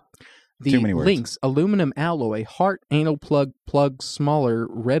 What? Yeah. The Too many words. Lynx aluminum alloy heart anal plug smaller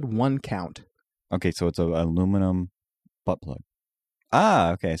red 1 count. Okay, so it's a aluminum butt plug.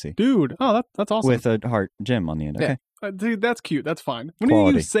 Ah, okay, I see. Dude. Oh, that's awesome. With a heart gem on the end. Okay. Yeah. Dude, that's cute. That's fine. When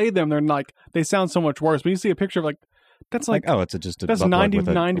Quality. you say them, they're like they sound so much worse. When you see a picture of like that's Like, like oh, it's just a that's butt plug with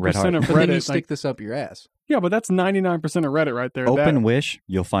a 90% red heart. of But then you Reddit. stick Like, this up your ass. yeah, but that's 99% of Reddit right there. Open That- wish,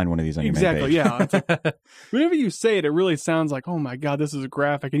 you'll find one of these on your main exactly. page. Yeah. It's like, whenever you say it, it really sounds like, oh my god, this is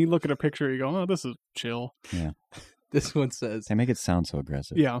graphic. And you look at a picture, you go, oh, this is chill. This one says They make it sound so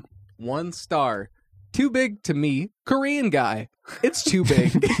aggressive. Yeah. 1 star. Too big to me. Korean guy. It's too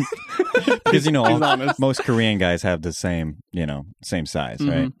big. Because He's honest. most Korean guys have the same, same size,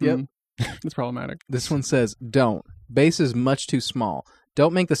 right? Mhm, Yep. mhm. It's problematic. This one says, don't. Base is much too small.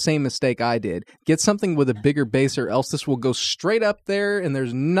 Don't make the same mistake I did. Get something with a bigger base or else this will go straight up there and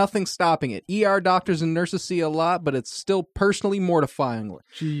there's nothing stopping it. ER doctors and nurses see a lot, but it's still personally mortifying.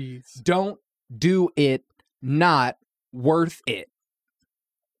 Jeez. Don't do it. Not worth it.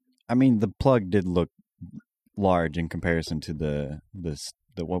 I mean, the plug did look large in comparison to the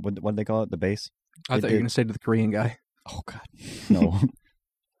what did they call it? The base? I thought you were going to say to the Korean guy. Oh God, no.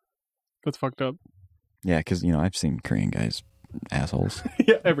 That's fucked up. Yeah, because I've seen Korean guys assholes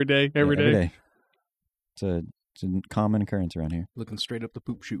Yeah, every day. Every day. It's a common occurrence around here. Looking straight up the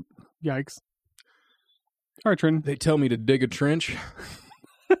poop chute. Yikes. All right, Trin. They tell me to dig a trench.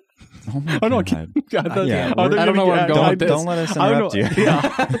 Oh my Oh, no, God. God, yeah, oh, they're I don't know gonna where get- I'm going with this. Don't let us I don't interrupt know. you.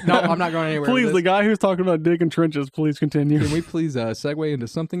 Yeah. No, I'm not going anywhere. Please, with the this. guy who's talking about digging trenches, please continue. Can we please segue into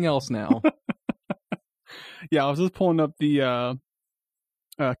something else now? Yeah, I was just pulling up the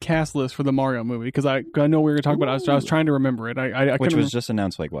cast list for the Mario movie because I know we were talking about it. I was trying to remember it. I Which was just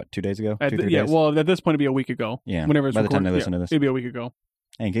announced like what, 2 days ago? 2-3 days? Yeah, well, at this point, it'd be a week ago. Yeah. Whenever it's by the time they recorded. listen to this. It'd be a week ago.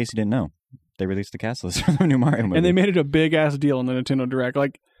 Hey, in case you didn't know, they released the cast list for the new Mario movie. And they made it a big ass deal in the Nintendo Direct.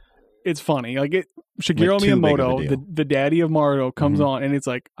 Like, it's funny. Like, Shigeru Like, too big of a Miyamoto, deal. the daddy of Mario, comes on, and it's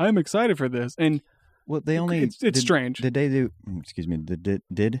like, I'm excited for this. And Well, they only it's strange. Did they do? Excuse me.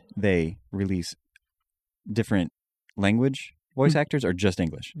 Did they release different language voice actors or just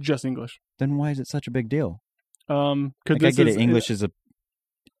English? Just English. Then why is it such a big deal? Like, I get it. English is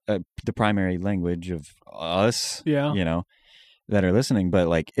the primary language of us. Yeah. You know, that are listening, but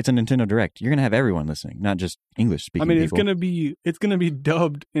like it's a Nintendo Direct. You're gonna have everyone listening, not just English speaking. I mean, people. it's gonna be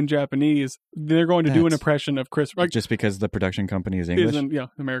dubbed in Japanese. They're going to do an impression of Chris. Like, just because the production company is English.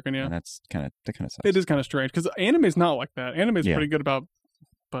 American. Yeah, and that kind of sucks. It is kind of strange because anime is not like that. Anime is pretty good about.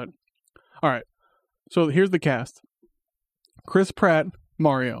 But all right, so here's the cast: Chris Pratt,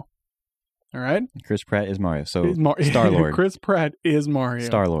 Mario. All right, Chris Pratt is Mario. So Star Lord. Chris Pratt is Mario.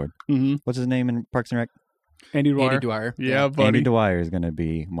 Star Lord. Mm-hmm. What's his name in Parks and Rec? Andy Dwyer. Andy Dwyer. Yeah, buddy. Andy Dwyer is going to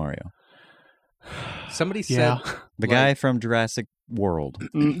be Mario. Somebody said The guy from Jurassic World.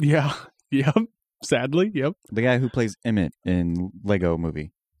 Yeah. Yep. Sadly, yep. The guy who plays Emmett in Lego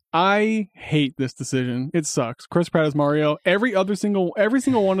Movie. I hate this decision. It sucks. Chris Pratt is Mario. Every single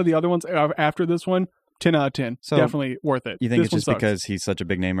one of the other ones after this one, 10 out of 10. So definitely worth it. You think this it's just because he's such a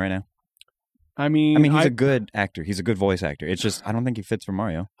big name right now? I mean, he's a good actor. He's a good voice actor. It's just, I don't think he fits for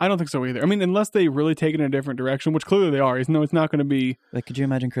Mario. I don't think so either. I mean, unless they really take it in a different direction, which clearly they are. It's not going to be... Like, could you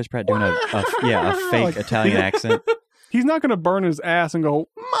imagine Chris Pratt doing a fake Italian accent? He's not going to burn his ass and go,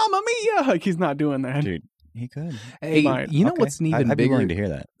 Mamma Mia! Like, he's not doing that. Dude, he could. Hey, you know what's an even I'd be bigger willing to hear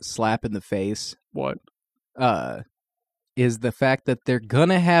that. slap in the face? What? Is the fact that they're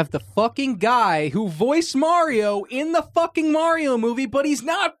gonna have the fucking guy who voiced Mario in the fucking Mario movie, but he's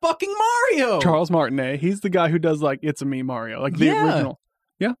not fucking Mario. Charles Martinet. He's the guy who does like It's a Me Mario, like the original.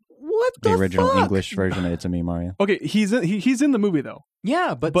 Yeah. What the original fuck? English version of It's a Me Mario. Okay, he's in the movie though.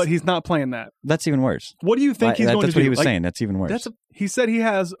 Yeah, but he's not playing that. That's even worse. What do you think he's going to do? That's what he was saying. That's even worse. He said he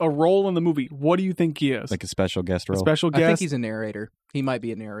has a role in the movie. What do you think he is? Like a special guest role. A special guest. I think he's a narrator. He might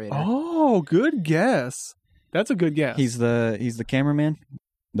be a narrator. Oh, good guess. That's a good guess. He's the cameraman,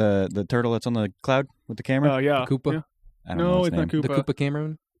 the turtle that's on the cloud with the camera. Oh yeah, the Koopa. Yeah. I don't know his it's name. not Koopa. The Koopa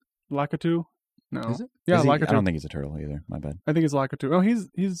cameraman. Lakitu. No, is it? Yeah, Is he? Lakitu. I don't think he's a turtle either. My bad. I think it's Lakitu. Oh,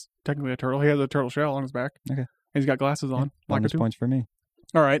 he's technically a turtle. He has a turtle shell on his back. Okay, and he's got glasses on. Bonus Lakitu. points for me.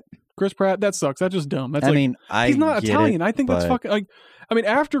 All right, Chris Pratt. That sucks. That's just dumb. That's I mean, he's not Italian. I think that's but... fucking like. I mean,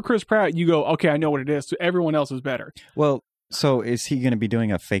 after Chris Pratt, you go, okay, I know what it is. So everyone else is better. Well. So is he going to be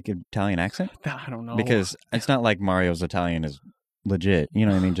doing a fake Italian accent? I don't know. Because it's not like Mario's Italian is legit. You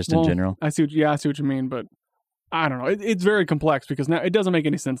know what I mean? Just in general. I see what you mean, but I don't know. It's very complex because now it doesn't make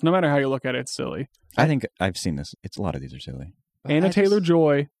any sense. No matter how you look at it, it's silly. I think I've seen this. It's a lot of these are silly. Anna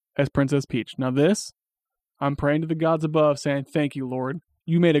Taylor-Joy as Princess Peach. Now this, I'm praying to the gods above saying, thank you, Lord.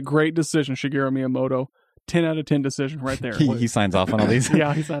 You made a great decision, Shigeru Miyamoto. 10 out of 10 decision right there. he signs off on all these?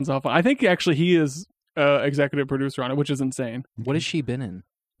 Yeah, he signs off. I think actually he is executive producer on it, which is insane. What has she been in?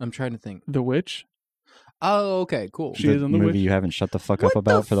 I'm trying to think. The Witch. Oh, okay, cool. She is in The movie Witch. You haven't shut the fuck up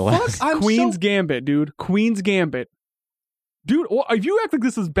about for the last... Queen's Gambit, dude. Queen's Gambit. Dude, if you act like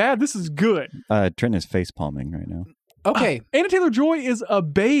this is bad, this is good. Trent is face palming right now. Okay. Anna Taylor-Joy is a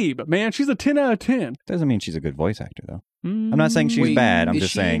babe, man. She's a 10 out of 10. Doesn't mean she's a good voice actor, though. I'm not saying she's bad. I'm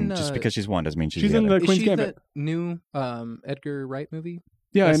just saying just because she's one doesn't mean she's in the Is Queen's she Gambit. the new Edgar Wright movie?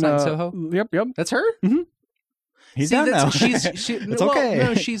 Yeah, West in Side Soho? Yep. That's her? Mm-hmm. He's down now. It's okay.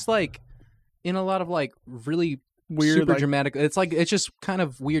 No, she's like in a lot of like really Weird, super like, dramatic. It's just kind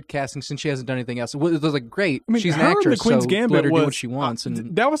of weird casting since she hasn't done anything else. It was like great. I mean, she's an her in actress, the Queen's so Gambit let her was, do what she wants.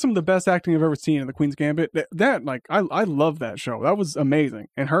 And that was some of the best acting I've ever seen in the Queen's Gambit. That like I love that show. That was amazing,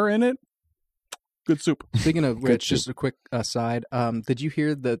 and her in it, good soup. Speaking of which, just a quick aside. Did you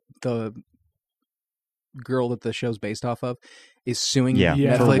hear that the girl that the show's based off of is suing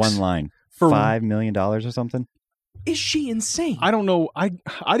Netflix for one line for $5 million or something? Is she insane? I don't know. I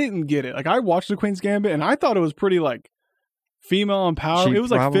didn't get it. Like I watched the Queen's Gambit, and I thought it was pretty like female empowerment. It was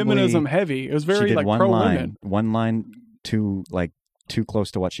like feminism heavy. It was very like pro women. One line too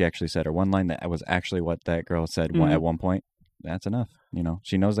close to what she actually said, or one line that was actually what that girl said at one point. That's enough. You know,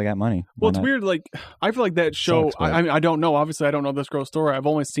 she knows they got money. Well, it's weird. Like I feel like that show. Sucks, I mean, I don't know. Obviously, I don't know this girl's story. I've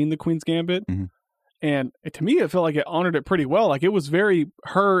only seen the Queen's Gambit. Mm-hmm. And to me, it felt like it honored it pretty well. Like it was very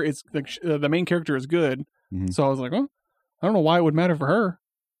her. It's like the main character is good. Mm-hmm. So I was like, oh, I don't know why it would matter for her.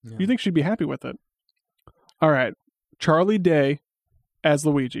 Yeah. You think she'd be happy with it? All right, Charlie Day as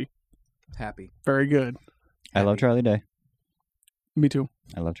Luigi. Happy. Very good. I love Charlie Day. Me too.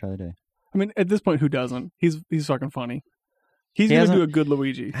 I love Charlie Day. I mean, at this point, who doesn't? He's fucking funny. He's going to do a good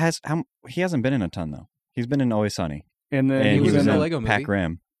Luigi. He hasn't been in a ton, though. He's been in Always Sunny. And then he was in the Lego Pac movie.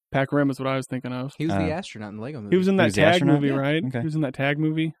 Ram. Pac Ram is what I was thinking of. He was the astronaut in the Lego movie. He was in that tag movie, Yeah. right? Okay. He was in that tag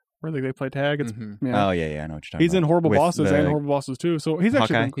movie where they play tag. It's, Mhm. yeah. Oh, yeah, I know what you're talking He's about. in Horrible With Bosses the- and Horrible Bosses too. So he's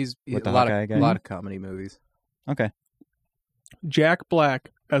actually Hawkeye? He's With a the lot Hawkeye guy? of comedy movies. Okay. Jack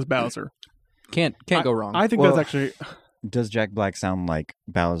Black as Bowser. Can't go wrong. I think Well, that's actually Does Jack Black sound like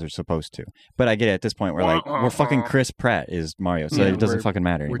Bowser's supposed to? But I get it at this point. We're fucking Chris Pratt is Mario, so Yeah, it doesn't we're- fucking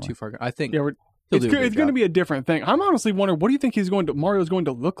matter We're anymore. too far. I think yeah. he'll do a good It's going to job. be a different thing. I'm honestly wondering, what do you think Mario's going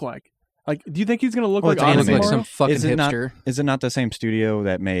to look like? Like, do you think he's going to look Well, like it's He looks Odyssey like Mario? some fucking Is it not- hipster. Is it not the same studio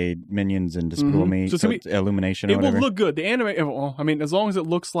that made Minions and Despicable Mhm. Me? So it's So gonna it's Illumination or It whatever. will look good. The anime. Well, I mean, as long as it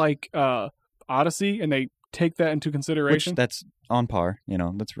looks like Odyssey and they take that into Which consideration. that's on par.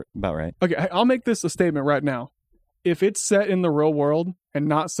 That's about right. Okay, I'll make this a statement right now. If it's set in the real world and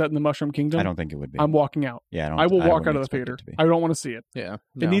not set in the Mushroom Kingdom, I don't think it would be. I'm walking out. Yeah, I will walk wouldn't out of the expect it theater. to be. I don't want to see it. Yeah.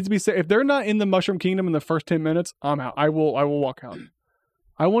 It needs to be set. If they're not in the Mushroom Kingdom in the first 10 minutes, I'm out. I will walk out.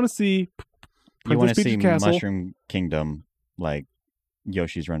 I want to see You want Princess to see Peach's castle. Mushroom Kingdom like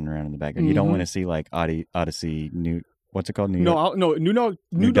Yoshi's running around in the background. You don't want to see like Odyssey. What's it called? New York? New Donk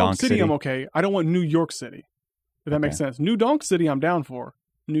Donk City, City? I'm okay. I don't want New York City. If that makes sense. New Donk City, I'm down for.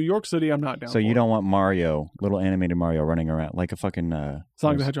 New York City, I'm not down for. So you don't want Mario, little animated Mario, running around like a fucking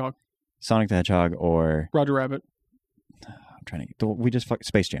Sonic the Hedgehog, Sonic the Hedgehog, or Roger Rabbit. I'm trying to. We just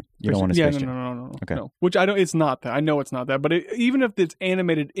Space Jam. You don't want a Space Jam. No. Okay. No. Which I don't. It's not that. I know it's not that. But even if it's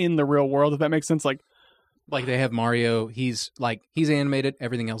animated in the real world, if that makes sense, like Like they have Mario. He's animated.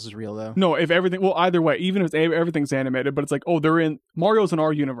 Everything else is real though. no, if everything. Well, either way, even if everything's animated, but it's like, oh, they're in Mario's in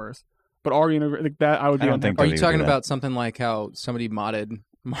our universe, but our universe like that, I would be. I don't on think that. Are they you would talking do that. about something like how somebody modded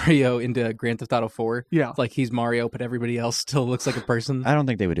Mario into Grand Theft Auto 4? Yeah. It's like he's Mario, but everybody else still looks like a person. I don't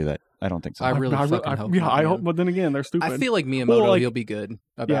think they would do that. I don't think so. I really fucking hope. Yeah, not, I man. hope. But then again, they're stupid. I feel like Miyamoto, Well, like- he'll be good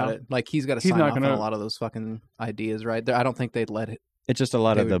about Yeah. it. Like he's got to He's sign not off on gonna- a lot of those fucking ideas, right? I don't think they'd let it. It's just a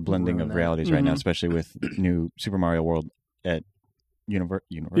lot They of the would blending ruin of that. realities right now, Mhm. especially with new Super Mario World at Yeah.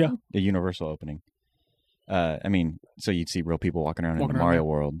 the Universal opening. I mean, so you'd see real people walking around Walking in the around, Mario yeah.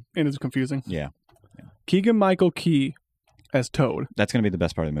 world. and it's confusing. Yeah, Keegan-Michael Key as Toad. that's going to be the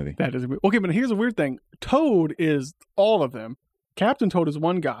best part of the movie. That is okay, but here's a weird thing. Toad is all of them. Captain Toad is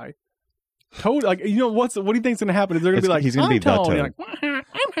one guy. Toad, like what do you think's gonna happen? Is they're gonna be like, He's gonna I'm be the Toad. Toad. You're like,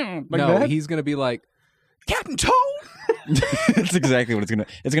 like No, that? he's gonna be like Captain Toad. That's exactly what it's gonna.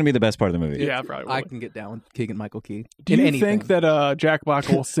 It's gonna be the best part of the movie. Yeah, probably. I can get down with Keegan Michael Key. Do in you anything. think that Jack Black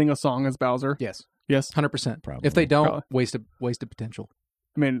will sing a song as Bowser? Yes, Yes. 100%. Probably. If they don't, Probably. wasted potential.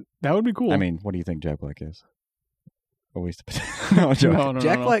 I mean, that would be cool. I mean, what do you think Jack Black is? A waste of no, I'm joking. no,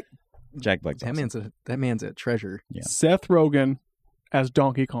 Jack no. Black, Jack Black's that awesome. man's a treasure. Yeah. Seth Rogen as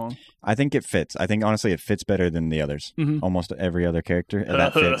Donkey Kong. I think it fits. I think honestly, it fits better than the others. Mhm. Almost every other character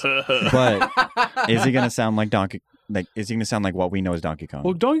that fits. But is he gonna sound like Donkey? Like, is he gonna sound like what we know as Donkey Kong?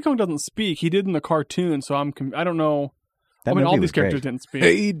 Well, Donkey Kong doesn't speak. He did in the cartoon, so I don't know. That I mean, movie all was these characters great. didn't speak.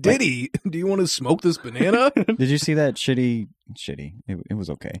 Hey, Diddy, do you want to smoke this banana? Did you see that shitty? It was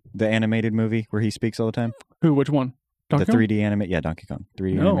okay. The animated movie where he speaks all the time. Who? Which one? Donkey The Kong? 3D animate. Yeah, Donkey Kong.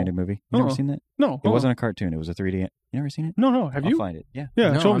 3D No. animated movie. You never Uh-uh. seen that? No. It wasn't a cartoon. It was a 3D. You never seen it? No. Have I'll you? find it. Yeah.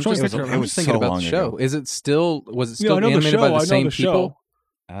 Yeah. No, show I'm me a just picture. thinking, It I'm was just thinking so about long the show. ago. Was it still Yeah, I know the animated show. by I the know same the people? show.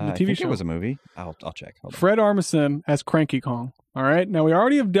 The TV I think show. it was a movie. I'll check. Hold on. Fred Armisen as Cranky Kong. All right. Now, we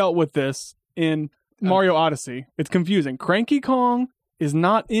already have dealt with this in Mario Odyssey. It's confusing. Cranky Kong is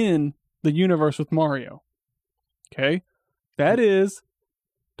not in the universe with Mario. Okay? That is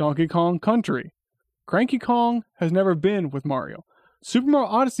Donkey Kong Country. Cranky Kong has never been with Mario. Super Mario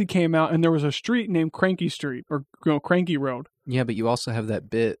Odyssey came out and there was a street named Cranky Street or Cranky Road. Yeah, but you also have that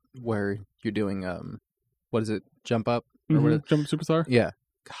bit where you're doing what is it? Jump up or what? Mhm. Jump Superstar? Yeah.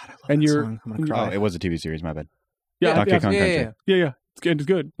 God, I love And that you're- song. I'm gonna and cry. Oh, it was a TV series. My bad. Yeah, Donkey Kong yeah, Country. yeah, Yeah. It's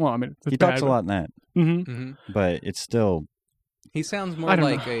good. Well, I mean, it's He bad, talks a lot in that, Mm-hmm. hmm but it's still. He sounds I more don't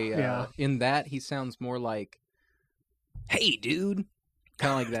like know. a Yeah. in that he sounds more like, "Hey, dude,"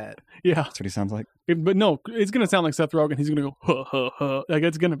 kind of like that. Yeah. That's what he sounds like. But no, it's going to sound like Seth Rogen. He's going to go, huh, huh, huh. Like,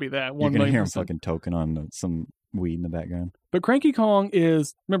 it's going to be that. You're 1 gonna hear him 1,000,000%. fucking token on some weed in the background. But Cranky Kong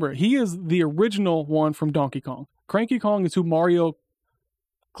is, remember, he is the original one from Donkey Kong. Cranky Kong is who Mario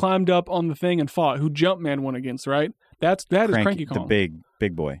climbed up on the thing and fought, who Jumpman went against, right? That is Cranky Kong. the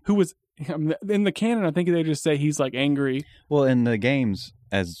big boy. Who was, in the canon, I think they just say he's like angry. Well, in the games,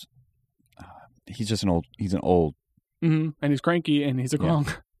 as he's just an old. He's an old. And he's cranky and he's a Yeah. Kong.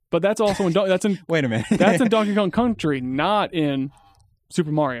 But that's also in, that's in Wait a minute. That's in Donkey Kong Country, not in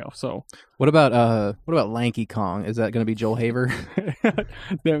Super Mario. So What about Lanky Kong? Is that going to be Joel Haver?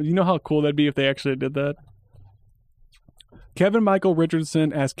 you know how cool that'd be if they actually did that. Kevin Michael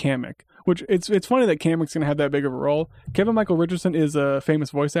Richardson as Kamek, which it's funny that Kamek's going to have that big of a role. Kevin Michael Richardson is a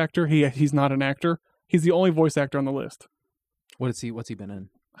famous voice actor. He's not an actor. He's the only voice actor on the list. What's he been in?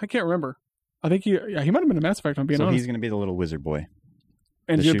 I can't remember. I think he might have been in Mass Effect. I'm being honest. He's going to be the little wizard boy.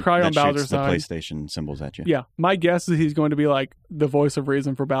 And you're probably on Bowser's the side. PlayStation symbols at you. Yeah, my guess is he's going to be like the voice of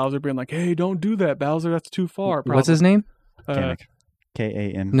reason for Bowser, being like, "Hey, don't do that, Bowser. That's too far." Probably. What's his name? Kamek.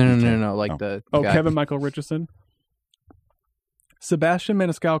 K-A-M. No. Like the guy. Kevin Michael Richardson. Sebastian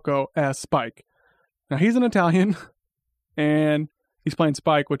Maniscalco as Spike. Now he's an Italian, and he's playing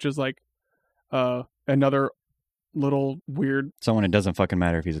Spike, which is like another little weird. Someone it doesn't fucking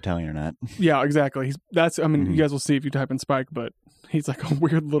matter if he's Italian or not. Yeah, exactly. You guys will see if you type in Spike, but he's like a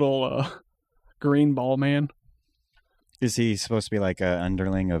weird little green ball man. Is he supposed to be like an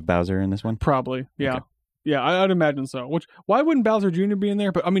underling of Bowser in this one? Probably, yeah. Okay. Yeah, I'd imagine so. Why wouldn't Bowser Jr. be in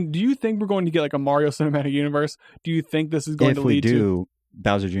there? But I mean, do you think we're going to get like a Mario Cinematic Universe? Do you think this is going to lead to? If we do,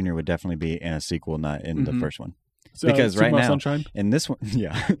 Bowser Jr. would definitely be in a sequel, not in the first one. So, because Super right Mario now, Sunshine? in this one,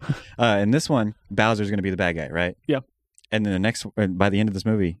 in this one, Bowser's going to be the bad guy, right? Yeah. And then by the end of this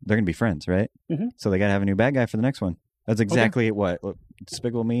movie, they're going to be friends, right? Mm-hmm. So they got to have a new bad guy for the next one. That's exactly what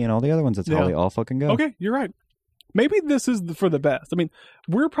Despicable Me and all the other ones. That's how they all fucking go. Okay, you're right. Maybe this is for the best. I mean,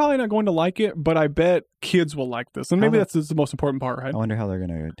 we're probably not going to like it, but I bet kids will like this. And maybe that's the most important part, right? I wonder how they're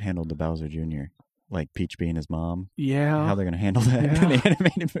going to handle the Bowser Jr., like Peach being his mom. Yeah. How they're going to handle that in the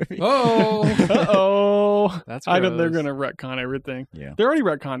animated movie. Oh. Uh-oh. That's I know gross. they're going to retcon everything. Yeah. They're already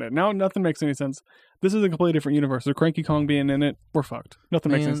retconned it. Now nothing makes any sense. This is a completely different universe. So Cranky Kong being in it, we're fucked.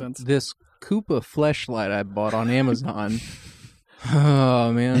 Nothing makes any sense. This Koopa fleshlight I bought on Amazon.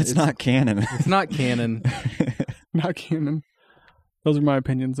 Oh, man. It's not canon. It's not canon. Not canon. Those are my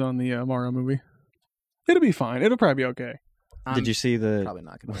opinions on the Mario movie. It'll be fine. It'll probably be okay. Did you see probably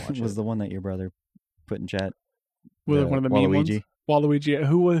not going to watch was it. the one that your brother put in chat? Was it one of the meme ones? Waluigi.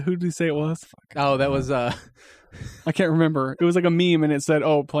 Who did he say it was? Oh, that was... I can't remember. It was like a meme and it said,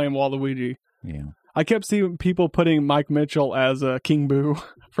 "Oh, playing Waluigi." Yeah. I kept seeing people putting Mike Mitchell as King Boo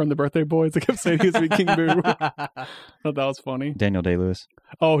from the Birthday Boys. I kept saying he was going to be King Boo. Thought that was funny. Daniel Day-Lewis.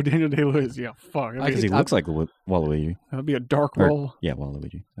 Oh, Daniel Day-Lewis. Yeah, fuck. Because he looks like Waluigi. That'd be a dark role. Yeah,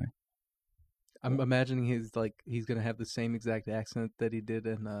 Waluigi. Sorry. I'm imagining he's going to have the same exact accent that he did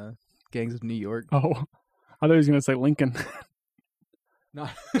in Gangs of New York. Oh, I thought he was going to say Lincoln. Not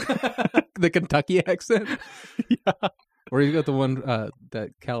the Kentucky accent. Yeah. Or he's got the one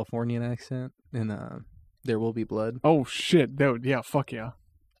that Californian accent in There Will Be Blood. Oh shit! Fuck yeah.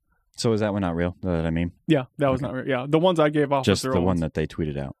 So is that one not real? That I mean, yeah, that was not real. Yeah, the ones I gave off just was the one ones. that they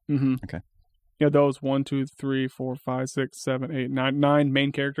tweeted out. Mm-hmm. Okay. Yeah, those 1, 2, 3, 4, 5, 6, 7, 8, 9, 9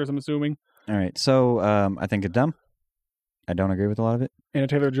 main characters. I'm assuming. All right, so I think it's dumb. I don't agree with a lot of it. Anna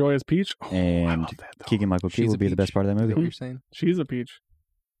Taylor-Joy as Peach. Oh, and I love that, Keegan-Michael Key She's will a be the peach. best part of that Is that movie. what you're saying? She's a Peach.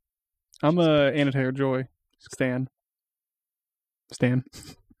 I'm a Anna Taylor-Joy stan.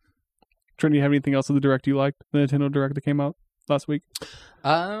 Trinity, you have anything else of the direct you liked? The Nintendo Direct that came out last week?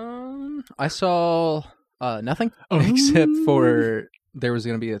 I saw nothing Oh. except for there was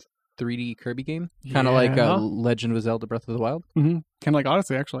going to be a 3D Kirby game, kind of like Yeah. Legend of Zelda: Breath of the Wild. Mm-hmm. Kind of like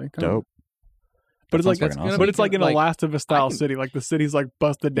Odyssey, actually. Kinda. Dope. But it's like That sounds fucking awesome. but it's like in a Like, Last of Us style I can- city. Like the city's like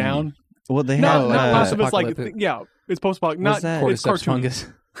busted down. Well, they No, had not Last of Us. Like Apocalyptic. it's post-apocalyptic. Not that- it's Cordyceps cartoon. fungus.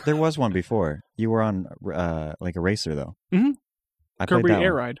 there was one before. You were on like a racer though. Mhm. I played Kirby that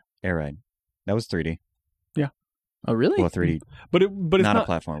Air one. Ride. Air Ride. That was 3D. Oh, really? Well, 3D, But it's not not a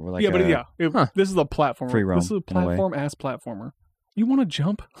platform. We're like This is a platformer. Free roam, This is a in a way. platform ass platformer. You want to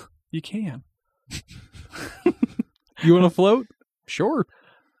jump? You can. You want to float? Sure.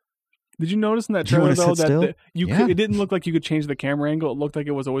 Did you notice in that You trailer wanna though sit still? that Yeah. it didn't look like you could change the camera angle. It looked like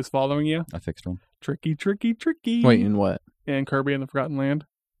it was always following you. I fixed one. Tricky, tricky, tricky. Wait, in what? And Kirby and the Forgotten Land.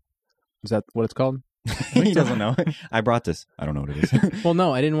 Is that what it's called? He doesn't know. I brought this. I don't know what it is. Well,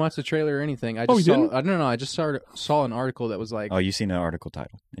 no, I didn't watch the trailer or anything. I Oh, just you saw. didn't? I don't know. I just saw an article that was like, Oh, you seen an article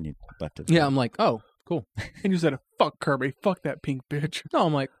title and you left it. yeah. I'm like, oh, cool. And you said, "Fuck Kirby, fuck that pink bitch." No,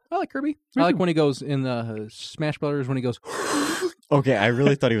 I'm like, I like Kirby. I like when he goes in the Smash Brothers when he goes. Okay, I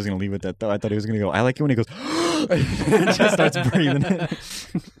really thought he was going to leave with that though. I thought he was going to go. I like it when he goes. and just starts breathing.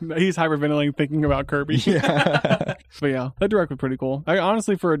 He's hyperventilating thinking about Kirby. Yeah. But yeah, that direct was pretty cool. I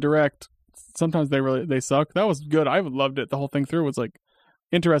honestly, for a direct, sometimes they suck. That was good. I loved it. The whole thing through was like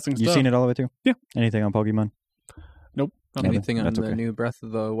interesting You stuff. seen it all the way through? Yeah. Anything on Pokemon? Nope. Nothing. Anything on That's the okay. new Breath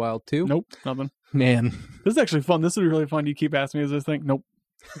of the Wild 2? Nope. Nothing. Man. This is actually fun. This would be really fun. You keep asking me, is this thing? Nope.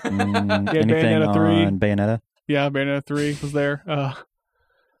 Anything Bayonetta 3. on Bayonetta? Yeah, Bayonetta 3 was there.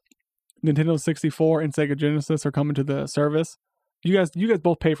 Nintendo 64 and Sega Genesis are coming to the service. You guys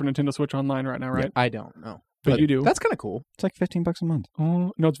both pay for Nintendo Switch Online right now, right? Yeah, I don't know. But you do. That's kind of cool. It's like $15 a month.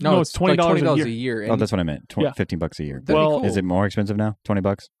 Oh, no, it's like $20 a year. Oh, that's what I meant. $15 a year. That'd be cool. Is it more expensive now?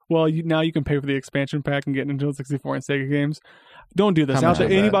 $20? Well, now you can pay for the expansion pack and get Nintendo 64 and Sega games. Don't do this. How much is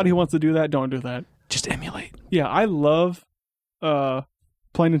that? Anybody who wants to do that, don't do that. Just emulate. Yeah, I love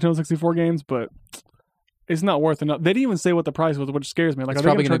playing Nintendo 64 games, but it's not worth enough. They didn't even say what the price was, which scares me. Like, It's are they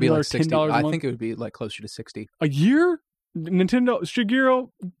probably going to be like $10 $60. a month? I think it would be like closer to 60. A year? Nintendo,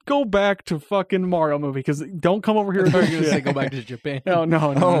 Shigeru, go back to fucking Mario movie, because don't come over here and You're do going to shit. say go back to Japan. No.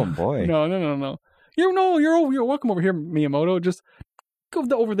 Oh, boy. No. You're welcome over here, Miyamoto. Just go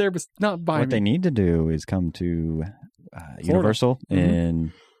over there, but not buy What me. they need to do is come to Universal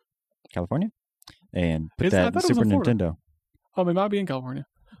in California and put I that thought it was Super in Florida. Nintendo. Oh, they might be in California.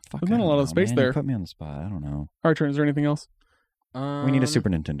 Fuck, There's I not a don't lot of know, space man. there. You put me on the spot. I don't know. All right, Trent, is there anything else? We need a Super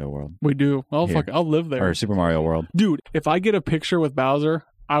Nintendo world. We do. I'll Here. live there. Or Super Mario World. Dude, if I get a picture with Bowser,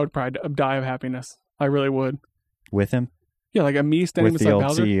 I would probably die of happiness. I really would. With him? Yeah, like a me standing With beside the old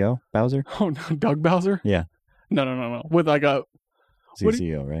Bowser. CEO, Bowser? Oh, no, Doug Bowser? Yeah. No. With like a... He's What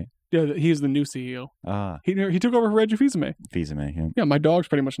the CEO, right? Yeah, he's the new CEO. Ah, He took over for Reggie Fils-Aimé. Fils-Aimé, yeah. Yeah, my dog's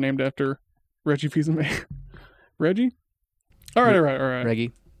pretty much named after Reggie Fils-Aimé. Reggie? All right.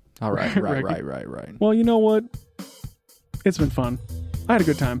 Reggie. All right. Reggie. Well, you know what? It's been fun. I had a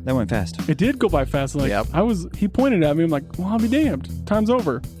good time. That went fast. It did go by fast. Like Yep. he pointed at me. I'm like, well, I'll be damned. Time's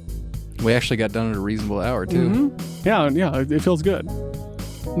over. We actually got done at a reasonable hour, too. Mm-hmm. Yeah, it feels good.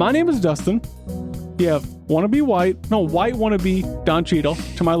 My name is Dustin. You have wannabe white wannabe Don Cheadle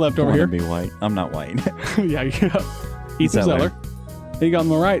to my left over I here. wanna be white. I'm not white. yeah. Ethan Zeller. Then you got on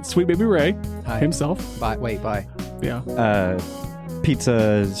the right, Sweet Baby Ray Hi. himself. Bye. Yeah.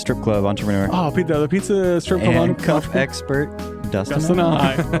 Pizza strip club entrepreneur. Oh, the pizza strip club and cuff expert, Dustin.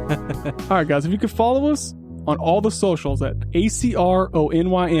 I. All right, guys. If you could follow us on all the socials at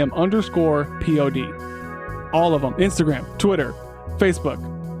ACRONYM_POD. All of them. Instagram, Twitter, Facebook,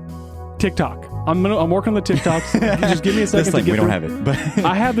 TikTok. I'm working on the TikToks. Just give me a second This thing, to get we don't through. have it. But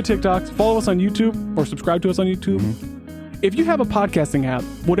I have the TikToks. Follow us on YouTube or subscribe to us on YouTube. Mm-hmm. If you have a podcasting app,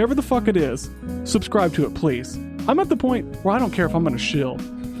 whatever the fuck it is, subscribe to it, please. I'm at the point where I don't care if I'm going to shill.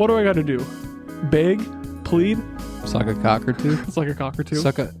 What do I got to do? Beg? Plead? Suck a cock or two. It's like a cock or two.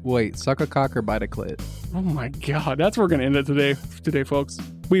 Suck a cock or bite a clit. Oh my god, that's where we're gonna end it today, folks.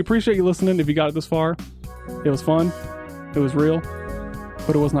 We appreciate you listening. If you got it this far, it was fun. It was real,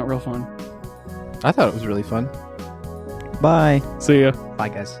 but it was not real fun. I thought it was really fun. bye. See ya. Bye,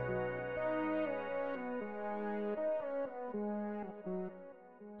 guys.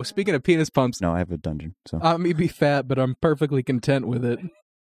 Well, speaking of penis pumps, No, I have a dungeon. So I may be fat, but I'm perfectly content with it.